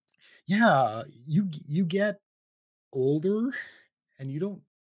 yeah, you get older, and you don't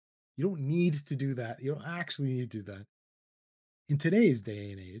need to do that. You don't actually need to do that. In today's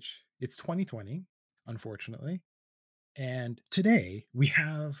day and age, it's 2020, unfortunately. And today we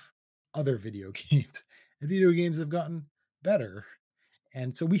have other video games. and video games have gotten better.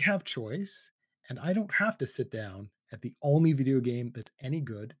 And so we have choice, and I don't have to sit down at the only video game that's any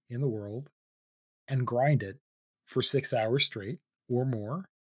good in the world and grind it for 6 hours straight or more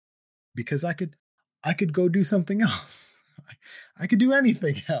because I could go do something else. I could do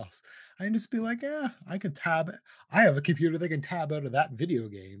anything else. I can just be like, "Yeah, I can tab I have a computer that can tab out of that video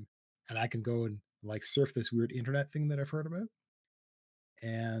game, and I can go and, like, surf this weird internet thing that I've heard about."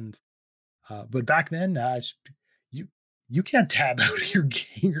 And, but back then, you you can't tab out of your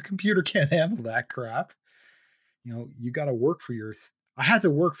game. Your computer can't handle that crap. You gotta work for your s I had to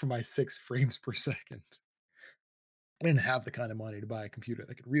work for my 6 frames per second. I didn't have the kind of money to buy a computer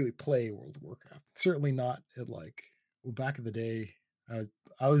that could really play World of Warcraft. Certainly not at like well, back in the day.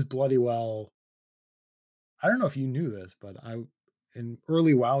 I was bloody well. I don't know if you knew this, but I in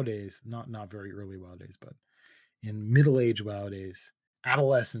early WoW days, not very early WoW days, but in middle age WoW days,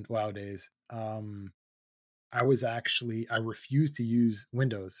 adolescent WoW days, I refused to use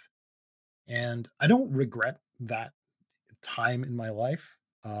Windows, and I don't regret that time in my life.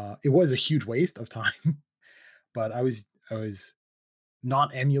 It was a huge waste of time, but I was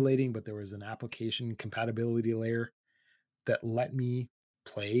not emulating, but there was an application compatibility layer that let me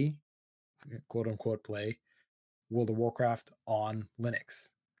play, quote unquote, play World of Warcraft on Linux.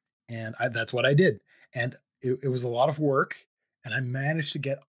 And that's what I did. And it was a lot of work. And I managed to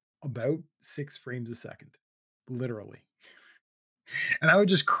get about 6 frames a second, literally. And I would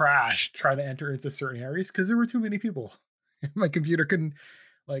just crash trying to enter into certain areas because there were too many people. My computer couldn't,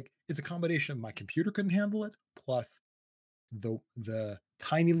 like, it's a combination of my computer couldn't handle it, plus the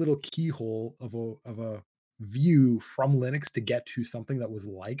tiny little keyhole of a view from Linux to get to something that was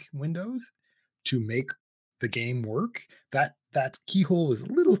like Windows to make the game work. That keyhole was a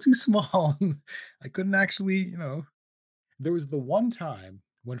little too small. I couldn't actually, there was the one time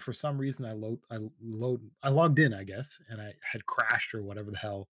when for some reason I logged in, I guess, and I had crashed or whatever the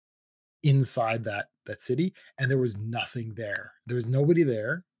hell inside that city, and there was nothing there. There was nobody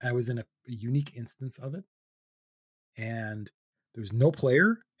there. I was in a unique instance of it, and there was no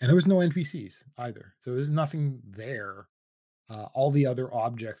player and there was no NPCs either. So there's nothing there. All the other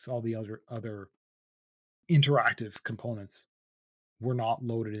objects, all the other interactive components were not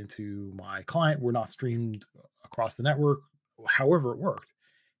loaded into my client, were not streamed across the network. However, it worked.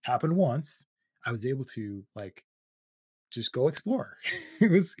 Happened once. I was able to like just go explore.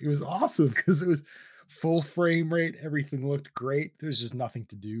 It was awesome because it was full frame rate. Everything looked great. There was just nothing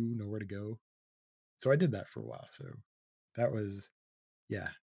to do, nowhere to go. So I did that for a while. So that was yeah.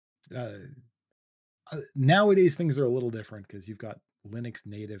 Uh, Nowadays things are a little different because you've got Linux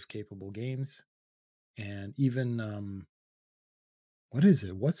native capable games, and even what is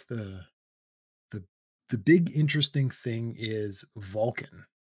it? What's the the big interesting thing is Vulkan.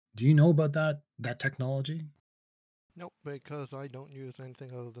 Do you know about that technology? Nope, because I don't use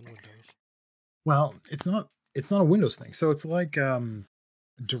anything other than Windows. Well, it's not a Windows thing. So it's like DirectX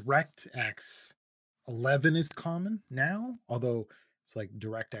 11 is common now, although it's like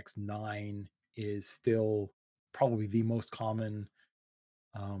DirectX 9 is still probably the most common.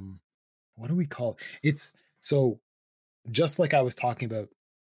 What do we call it? It's so just like I was talking about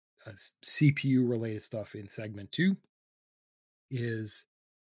CPU related stuff in segment two, is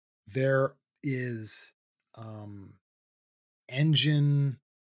there is um, engine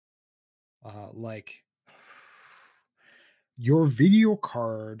like your video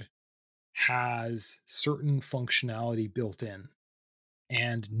card has certain functionality built in,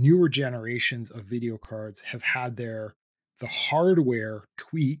 and newer generations of video cards have had the hardware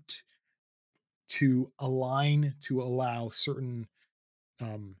tweaked to align to allow certain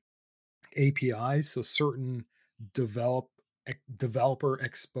um, APIs, so certain developer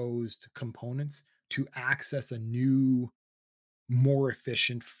exposed components to access a new, more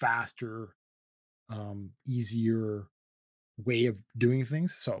efficient, faster, easier way of doing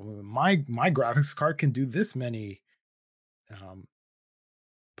things. So my graphics card can do this many um,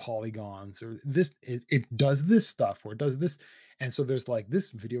 polygons, or it does this stuff, or it does this. And so there's like this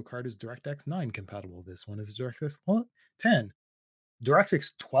video card is DirectX 9 compatible. This one is DirectX 10.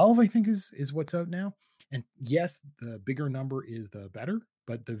 DirectX 12, I think, is what's out now. And yes, the bigger number is the better,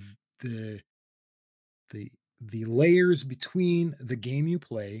 but the the the layers between the game you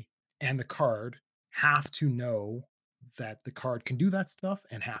play and the card have to know that the card can do that stuff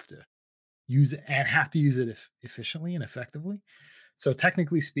and have to use it efficiently and effectively. So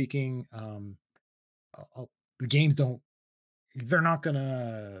technically speaking, the games don't they're not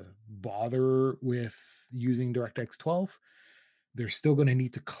gonna bother with using DirectX 12. They're still going to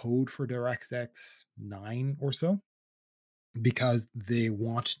need to code for DirectX 9 or so because they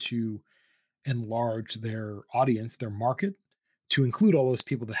want to enlarge their audience, their market, to include all those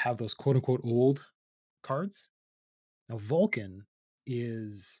people that have those quote unquote old cards. Now, Vulkan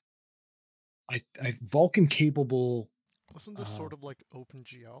is Vulkan capable. Wasn't this Uh, sort of like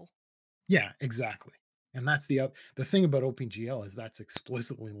OpenGL? yeah, exactly. And that's the thing about OpenGL is that's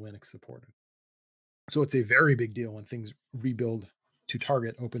explicitly Linux supported. So it's a very big deal when things rebuild to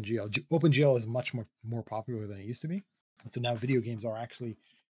target OpenGL. OpenGL is much more popular than it used to be. So now video games are actually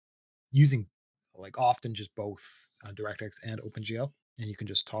using like often just both DirectX and OpenGL, and you can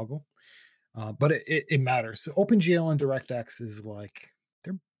just toggle. But it matters. So OpenGL and DirectX is like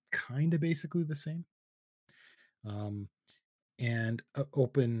they're kind of basically the same. Um, and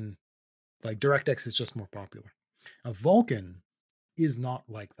Open like DirectX is just more popular. Now, Vulkan is not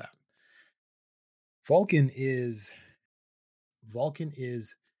like that. Vulkan is Vulkan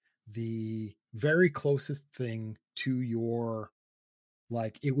is the very closest thing to your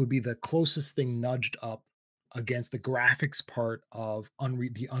like it would be the closest thing nudged up against the graphics part of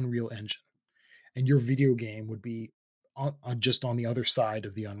the Unreal Engine, and your video game would be just on the other side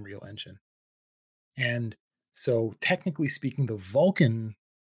of the Unreal Engine. And so, technically speaking, the Vulkan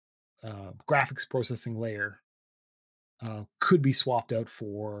graphics processing layer could be swapped out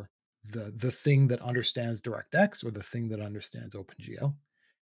for the thing that understands DirectX or the thing that understands OpenGL.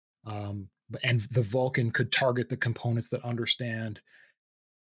 And the Vulkan could target the components that understand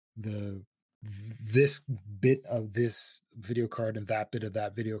the this bit of this video card and that bit of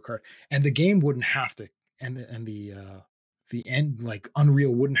that video card, and the game wouldn't have to, and the end like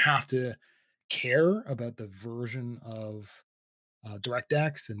Unreal wouldn't have to care about the version of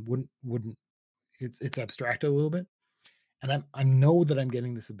DirectX and wouldn't it's abstracted a little bit, and I know that I'm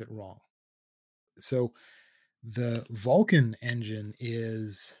getting this a bit wrong. So the Vulkan engine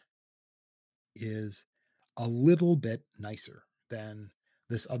is a little bit nicer than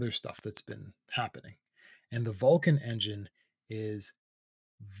this other stuff that's been happening. And the Vulkan engine is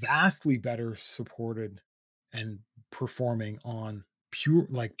vastly better supported and performing on pure,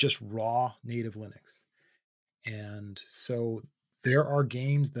 like just raw native Linux. And so there are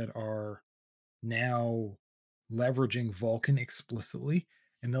games that are now leveraging Vulkan explicitly,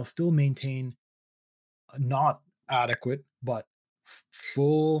 and they'll still maintain not adequate, but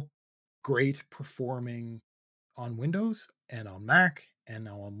full, great performing on Windows and on Mac and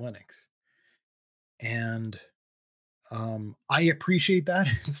now on Linux. And I appreciate that.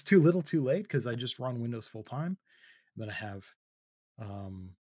 It's too little too late because I just run Windows full time. Then I have,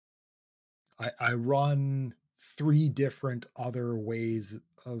 um, I run three different other ways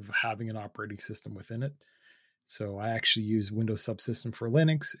of having an operating system within it. So I actually use Windows Subsystem for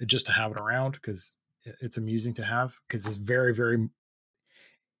Linux just to have it around because it's amusing to have because it's very, very,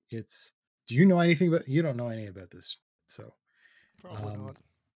 it's, do you know anything about, you don't know anything about this. So, Probably um,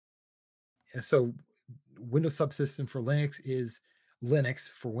 not. so Windows Subsystem for Linux is Linux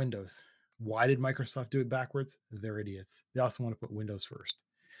for Windows. Why did Microsoft do it backwards? They're idiots. They also want to put Windows first.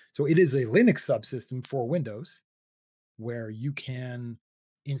 So it is a Linux subsystem for Windows where you can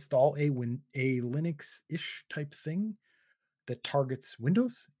install a Linux-ish type thing that targets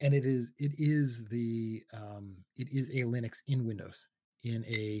Windows, and it is a Linux in Windows in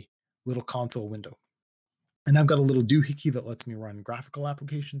a little console window. And I've got a little doohickey that lets me run graphical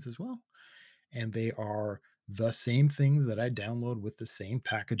applications as well, and they are the same things that I download with the same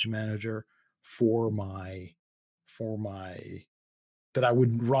package manager for my that I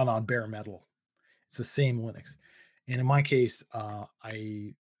would run on bare metal. It's the same Linux, and in my case,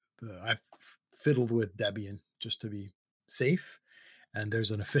 I've fiddled with Debian just to be safe. And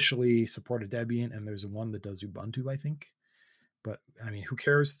there's an officially supported Debian, and there's one that does Ubuntu, I think. But I mean, who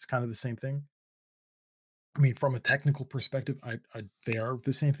cares? It's kind of the same thing. I mean, from a technical perspective, they are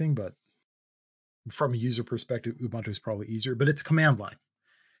the same thing, but from a user perspective, Ubuntu is probably easier, but it's command line.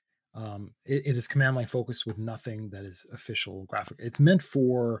 It is command line focused with nothing that is official graphic. It's meant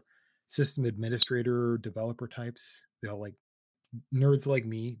for system administrator developer types. They're like nerds like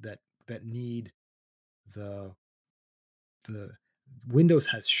me that need the the Windows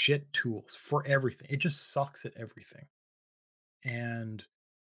has shit tools for everything. It just sucks at everything. And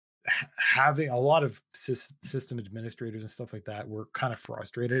having a lot of system administrators and stuff like that were kind of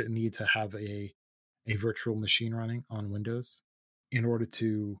frustrated and need to have a virtual machine running on Windows in order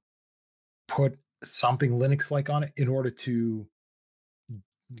to put something Linux like on it in order to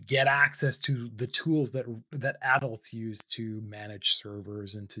get access to the tools that adults use to manage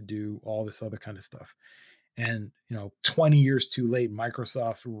servers and to do all this other kind of stuff. And 20 years too late,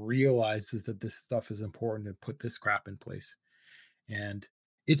 Microsoft realizes that this stuff is important and put this crap in place. And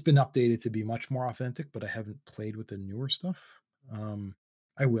it's been updated to be much more authentic, but I haven't played with the newer stuff.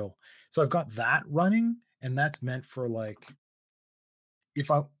 I will. So I've got that running, and that's meant for like if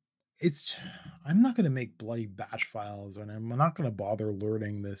I it's I'm not gonna make bloody batch files, and I'm not gonna bother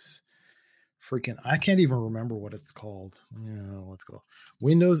learning this freaking I can't even remember what it's called. What's it called?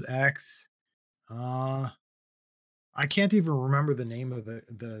 Windows X. Uh I can't even remember the name of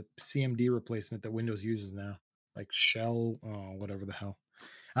the CMD replacement that Windows uses now. Like shell, whatever the hell.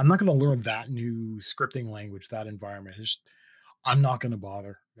 I'm not gonna learn that new scripting language, that environment. I'm not gonna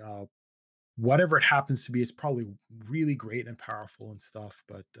bother. Whatever it happens to be, it's probably really great and powerful and stuff.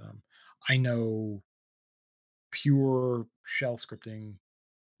 But I know pure shell scripting,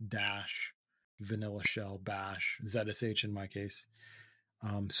 Dash, vanilla shell, Bash, ZSH in my case,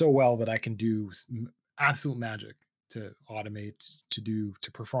 so well that I can do absolute magic to automate to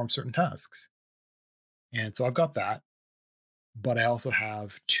perform certain tasks. And so I've got that, but I also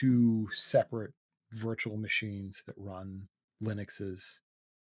have two separate virtual machines that run Linuxes.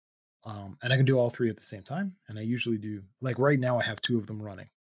 And I can do all three at the same time. And I usually do, like right now, I have two of them running,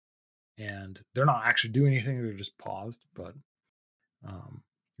 and they're not actually doing anything. They're just paused. But um,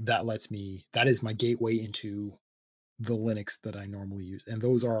 that is my gateway into the Linux that I normally use. And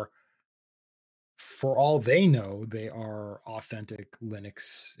those are, for all they know, they are authentic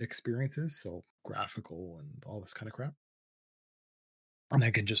Linux experiences. So graphical and all this kind of crap. And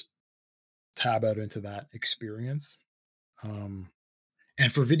I can just tab out into that experience. Um,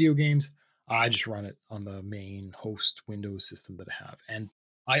 And for video games, I just run it on the main host Windows system that I have. And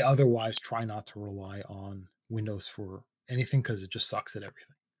I otherwise try not to rely on Windows for anything because it just sucks at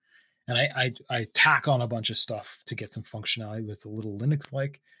everything. And I tack on a bunch of stuff to get some functionality that's a little Linux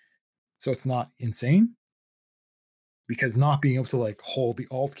like. So it's not insane because not being able to like hold the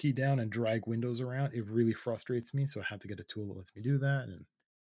Alt key down and drag Windows around, it really frustrates me. So I have to get a tool that lets me do that. And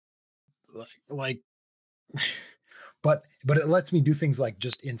like but it lets me do things like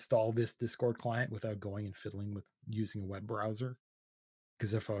just install this Discord client without going and fiddling with using a web browser.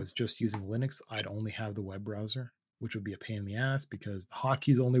 Because if I was just using Linux, I'd only have the web browser, which would be a pain in the ass because the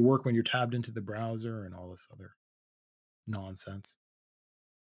hotkeys only work when you're tabbed into the browser and all this other nonsense.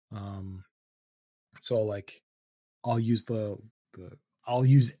 Um, so like I'll use the I'll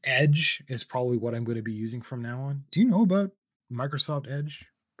use Edge is probably what I'm going to be using from now on. Do you know about Microsoft Edge?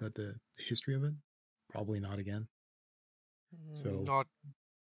 About the history of it? Probably not again. So Not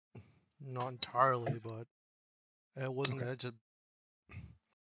not entirely, but it wasn't okay. Edge.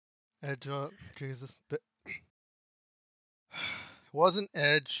 Jesus, but wasn't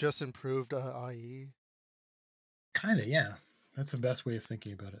Edge just improved IE? Kind of, yeah. That's the best way of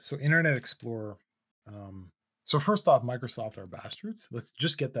thinking about it. So Internet Explorer. Um, so first off, Microsoft are bastards. Let's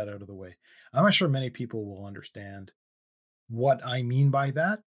just get that out of the way. I'm not sure many people will understand what I mean by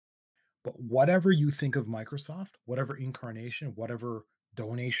that, but whatever you think of Microsoft, whatever incarnation, whatever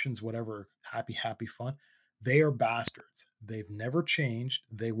donations, whatever happy fun, they are bastards. They've never changed.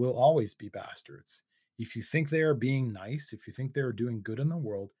 They will always be bastards. If you think they are being nice, if you think they are doing good in the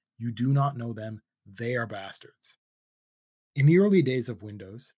world, you do not know them. They are bastards. In the early days of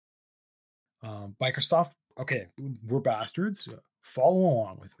Windows, Microsoft, okay, we're bastards. Follow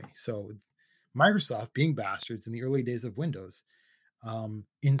along with me. So, Microsoft, being bastards in the early days of Windows,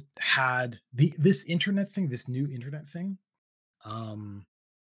 had this internet thing, this new internet thing, um,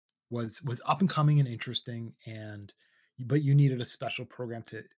 was up and coming and interesting, and but you needed a special program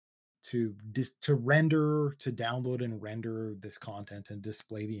to render, to download and render this content and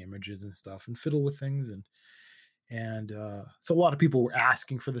display the images and stuff and fiddle with things and so a lot of people were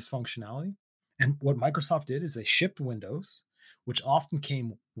asking for this functionality. And what Microsoft did is they shipped Windows, which often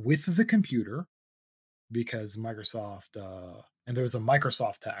came with the computer because Microsoft, and there was a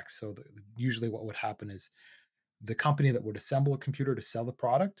Microsoft tax. So usually what would happen is the company that would assemble a computer to sell the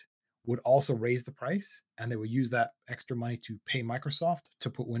product would also raise the price, and they would use that extra money to pay Microsoft to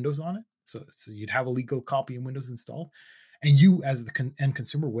put Windows on it. So you'd have a legal copy of Windows installed, and you, as the end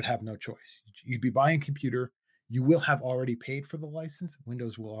consumer, would have no choice. You'd be buying a computer. You will have already paid for the license.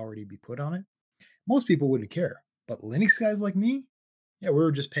 Windows will already be put on it. Most people wouldn't care, but Linux guys like me, yeah, we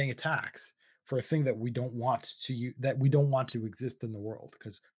were just paying a tax for a thing that we don't want that we don't want to exist in the world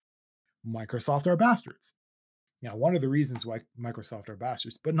because Microsoft are bastards. Now, one of the reasons why Microsoft are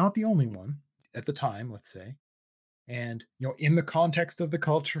bastards, but not the only one at the time, let's say, and in the context of the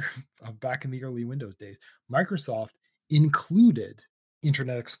culture of back in the early Windows days, Microsoft included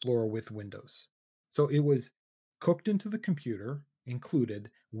Internet Explorer with Windows. So it was cooked into the computer, included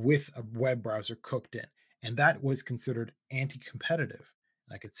with a web browser cooked in. And that was considered anti-competitive.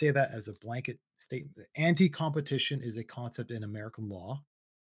 And I could say that as a blanket statement. Anti-competition is a concept in American law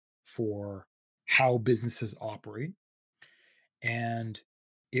for how businesses operate. And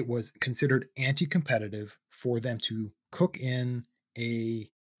it was considered anti-competitive for them to cook in a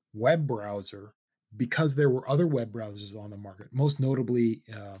web browser because there were other web browsers on the market, most notably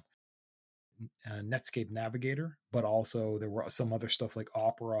Netscape Navigator, but also there were some other stuff like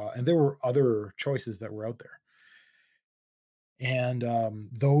Opera, and there were other choices that were out there. And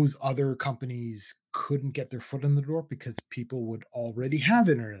those other companies couldn't get their foot in the door because people would already have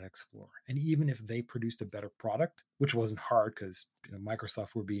Internet Explorer. And even if they produced a better product, which wasn't hard because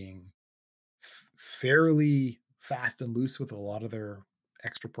Microsoft were being fairly fast and loose with a lot of their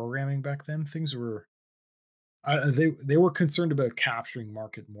extra programming back then, things were they were concerned about capturing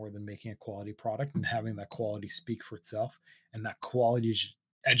market more than making a quality product and having that quality speak for itself, and that quality is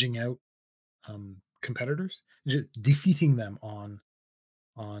edging out competitors, defeating them on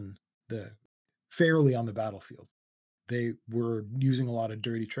the fairly on the battlefield. They were using a lot of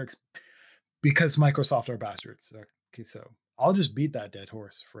dirty tricks because Microsoft are bastards. Okay, so I'll just beat that dead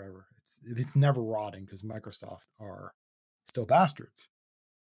horse forever. It's never rotting because Microsoft are still bastards.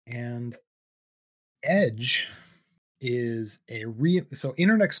 And Edge is so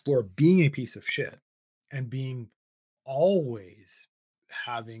Internet Explorer being a piece of shit and being always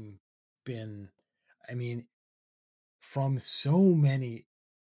having been, I mean, from so many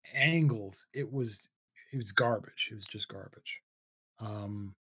angles, it was garbage. It was just garbage.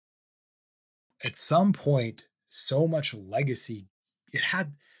 Um, at some point, so much legacy it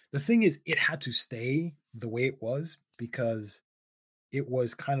had. The thing is, it had to stay the way it was because it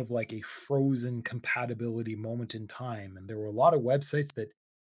was kind of like a frozen compatibility moment in time, and there were a lot of websites that,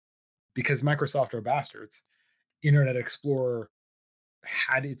 because Microsoft are bastards, Internet Explorer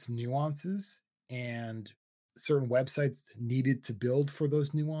had its nuances, and certain websites needed to build for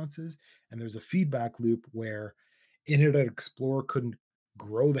those nuances. And there's a feedback loop where Internet Explorer couldn't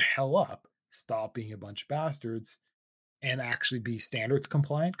grow the hell up, stop being a bunch of bastards, and actually be standards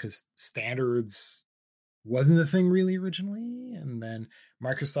compliant because standards wasn't a thing really originally. And then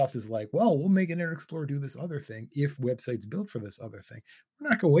Microsoft is like, well, we'll make Internet Explorer do this other thing if websites built for this other thing. We're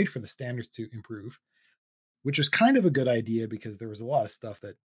not going to wait for the standards to improve, which was kind of a good idea because there was a lot of stuff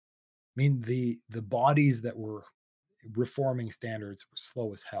that, I mean, the bodies that were reforming standards were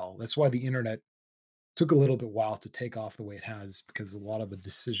slow as hell. That's why the internet took a little bit while to take off the way it has, because a lot of the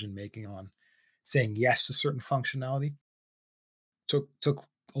decision making on saying yes to certain functionality took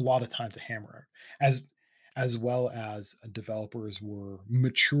a lot of time to hammer out. As well as developers were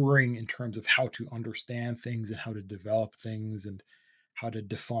maturing in terms of how to understand things and how to develop things and how to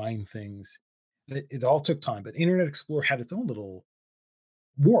define things. It all took time, but Internet Explorer had its own little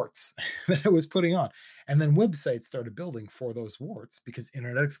warts that it was putting on. And then websites started building for those warts because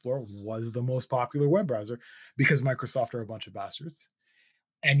Internet Explorer was the most popular web browser because Microsoft are a bunch of bastards.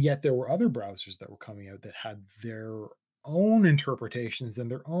 And yet there were other browsers that were coming out that had their own interpretations and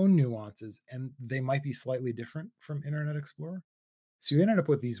their own nuances, and they might be slightly different from Internet Explorer. So you ended up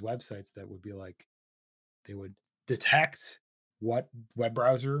with these websites that would be like, they would detect what web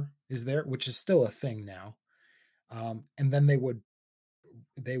browser is there, which is still a thing now. And then they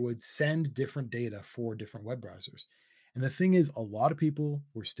would send different data for different web browsers. And the thing is, a lot of people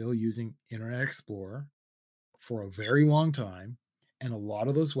were still using Internet Explorer for a very long time, and a lot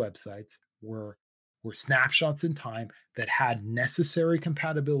of those websites were snapshots in time that had necessary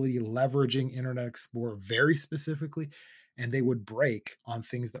compatibility leveraging Internet Explorer very specifically, and they would break on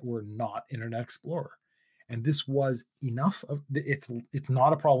things that were not Internet Explorer. And this was enough of it's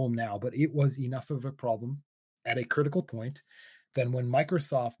not a problem now, but it was enough of a problem at a critical point. Then when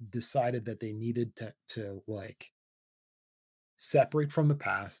Microsoft decided that they needed to like separate from the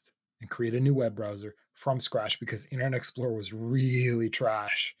past and create a new web browser from scratch because Internet Explorer was really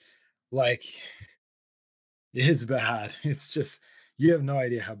trash. Like, it is bad. It's just, you have no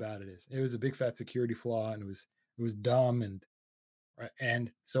idea how bad it is. It was a big fat security flaw, and it was dumb.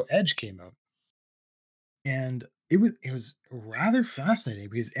 And so Edge came out, and it was rather fascinating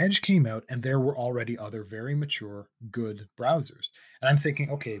because Edge came out and there were already other very mature good browsers. And I'm thinking,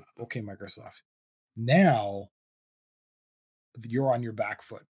 okay, Microsoft, now you're on your back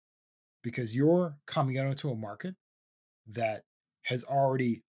foot because you're coming out into a market that has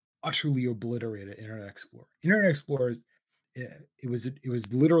already utterly obliterated Internet Explorer. Internet Explorer it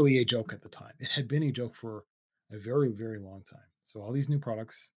was literally a joke at the time. It had been a joke for a very very long time. So all these new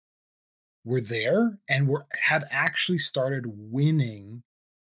products were there and were had actually started winning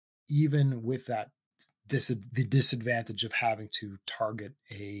even with the disadvantage of having to target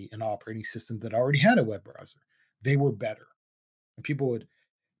an operating system that already had a web browser. They were better. And people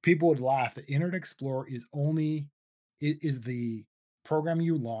would laugh that Internet Explorer is the program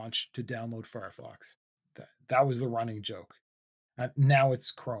you launch to download Firefox. That was the running joke. Now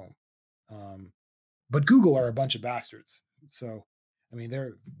it's Chrome. Um, but Google are a bunch of bastards. So, I mean,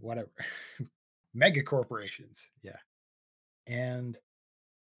 they're whatever mega corporations. Yeah. And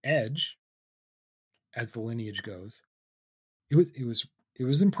Edge, as the lineage goes, it was it was it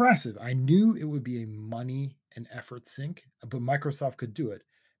was impressive. I knew it would be a money and effort sink, but Microsoft could do it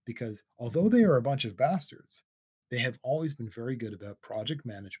because although they are a bunch of bastards, they have always been very good about project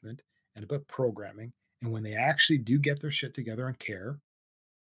management and about programming. And when they actually do get their shit together and care,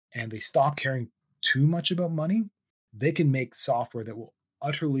 and they stop caring too much about money, they can make software that will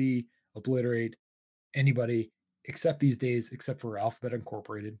utterly obliterate anybody except these days, except for Alphabet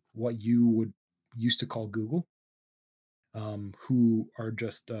Incorporated, what you would used to call Google, who are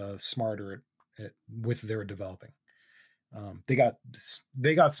just smarter with their developing. They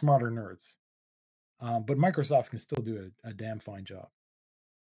got smarter nerds, but Microsoft can still do a damn fine job.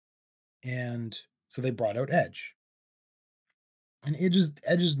 And so they brought out Edge, and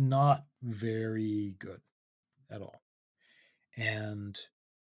Edge is not very good at all. And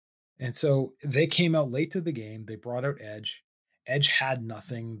so they came out late to the game. They brought out Edge. Edge had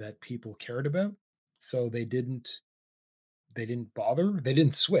nothing that people cared about, so they didn't bother. They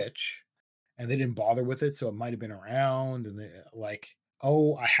didn't switch, and they didn't bother with it. So it might have been around, and they like,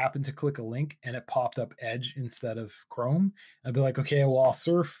 oh, I happened to click a link and it popped up Edge instead of Chrome. I'd be like, okay, well, I'll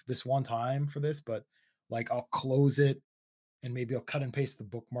surf this one time for this, but like I'll close it and maybe I'll cut and paste the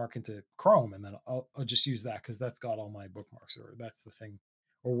bookmark into Chrome, and then I'll just use that because that's got all my bookmarks, or that's the thing,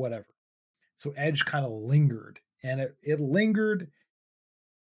 or whatever. So Edge kind of lingered, and it lingered,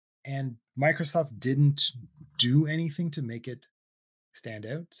 and Microsoft didn't do anything to make it stand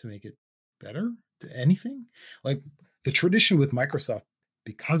out, to make it better, to anything. Like the tradition with Microsoft,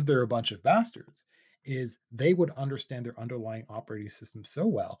 because they're a bunch of bastards, is they would understand their underlying operating system so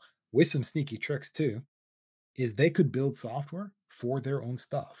well, with some sneaky tricks too, is they could build software for their own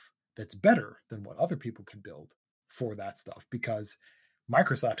stuff that's better than what other people could build for that stuff because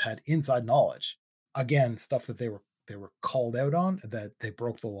Microsoft had inside knowledge. Again, stuff that they were called out on, that they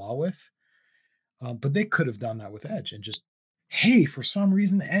broke the law with. But they could have done that with Edge and just, hey, for some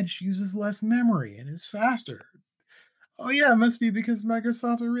reason Edge uses less memory and is faster. Oh yeah, it must be because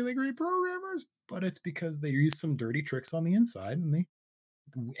Microsoft are really great programmers, but it's because they use some dirty tricks on the inside,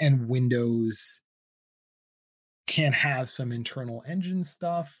 and Windows can have some internal engine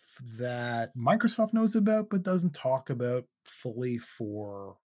stuff that Microsoft knows about but doesn't talk about fully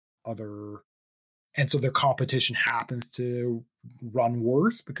for other. And so their competition happens to run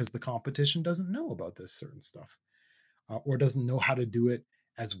worse because the competition doesn't know about this certain stuff, or doesn't know how to do it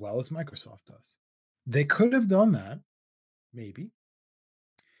as well as Microsoft does. They could have done that, maybe.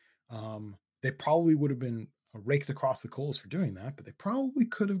 They probably would have been raked across the coals for doing that, but they probably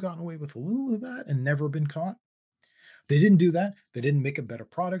could have gotten away with a little of that and never been caught. They didn't do that. They didn't make a better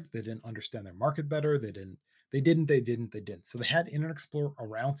product. They didn't understand their market better. They didn't. So they had Internet Explorer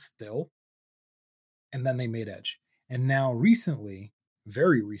around still, and then they made Edge. And now recently,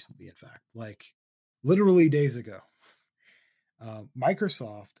 very recently, in fact, like literally days ago,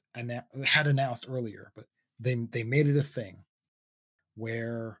 Microsoft had announced earlier, but they made it a thing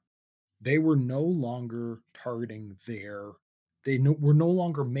where they were no longer targeting were no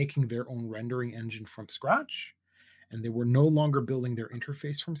longer making their own rendering engine from scratch, and they were no longer building their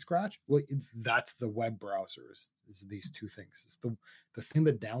interface from scratch. Well, that's the web browsers. Is these two things? It's the thing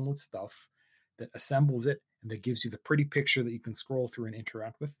that downloads stuff, that assembles it, and that gives you the pretty picture that you can scroll through and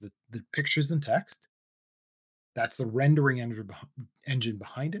interact with. The pictures and text. That's the rendering engine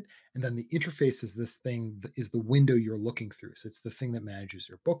behind it, and then the interface is this thing that is the window you're looking through. So it's the thing that manages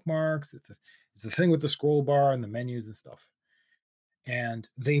your bookmarks. It's the thing with the scroll bar and the menus and stuff. And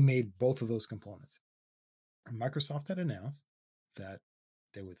they made both of those components. Microsoft had announced that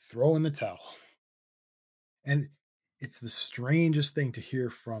they would throw in the towel. And it's the strangest thing to hear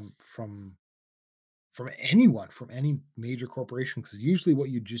from anyone, from any major corporation, because usually what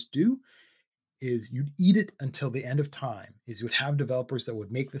you just do is you'd eat it until the end of time. Is you would have developers that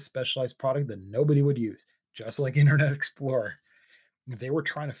would make this specialized product that nobody would use, just like Internet Explorer. They were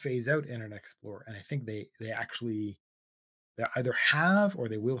trying to phase out Internet Explorer, and I think they actually they either have or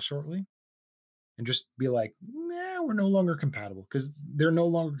they will shortly, and just be like, nah, we're no longer compatible because they're no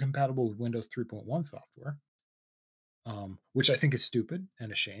longer compatible with Windows 3.1 software, which I think is stupid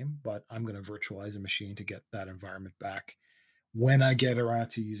and a shame. But I'm going to virtualize a machine to get that environment back when I get around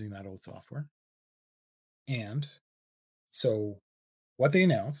to using that old software. And so, what they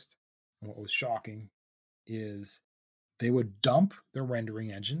announced, and what was shocking, is they would dump their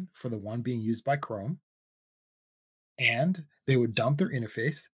rendering engine for the one being used by Chrome, and they would dump their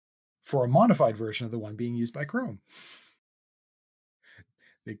interface for a modified version of the one being used by Chrome.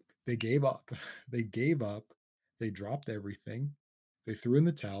 They gave up. They gave up. They dropped everything. They threw in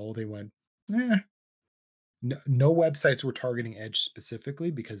the towel. They went, "Eh." No websites were targeting Edge specifically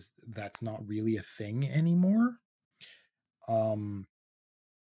because that's not really a thing anymore. Um,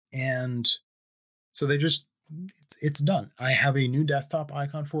 and so they just it's done. I have a new desktop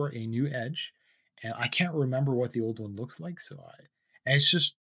icon for a new Edge, and I can't remember what the old one looks like. So I and it's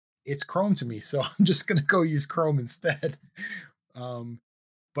just it's Chrome to me. So I'm just gonna go use Chrome instead. um,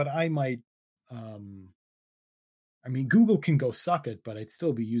 but I might um I mean Google can go suck it, but I'd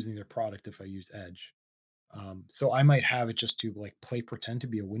still be using their product if I use Edge. So I might have it just to like play pretend to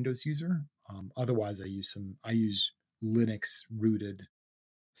be a Windows user. Otherwise, I use Linux rooted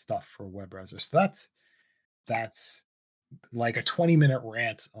stuff for a web browser. So that's like a 20-minute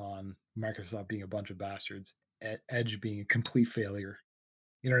rant on Microsoft being a bunch of bastards, Edge being a complete failure,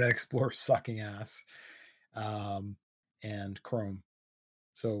 Internet Explorer sucking ass, um, and Chrome.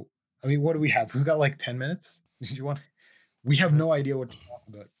 So I mean, what do we have? We've got like 10 minutes. Did you want? We have Yeah, no idea what to talk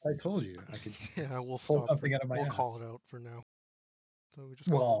about. I told you I could yeah, we'll pull stop for something out of my we'll call it ass. out for now. So we just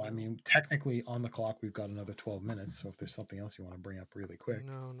call it Well, I now. mean, technically on the clock, we've got another 12 minutes. So if there's something else you want to bring up really quick,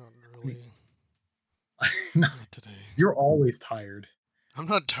 No, not I mean, really. no, Not today. you're always tired I'm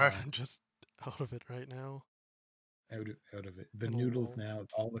not tired. uh, I'm just out of it right now. out of it. The In a noodles lull. now,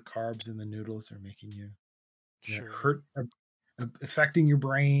 all the carbs in the noodles are making you, Sure. hurt, affecting your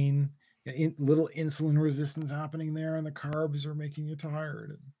brain. Little insulin resistance happening there, and the carbs are making you tired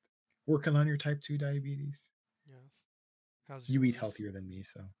and working on your type 2 diabetes. Yes. How's You eat yours? healthier than me,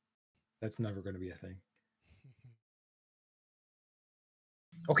 so that's never going to be a thing.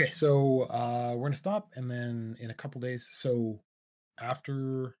 Okay, so we're gonna stop, and then in a couple days. So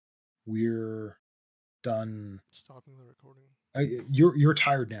after we're done, Stopping the recording. you're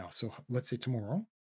tired now. So let's say tomorrow.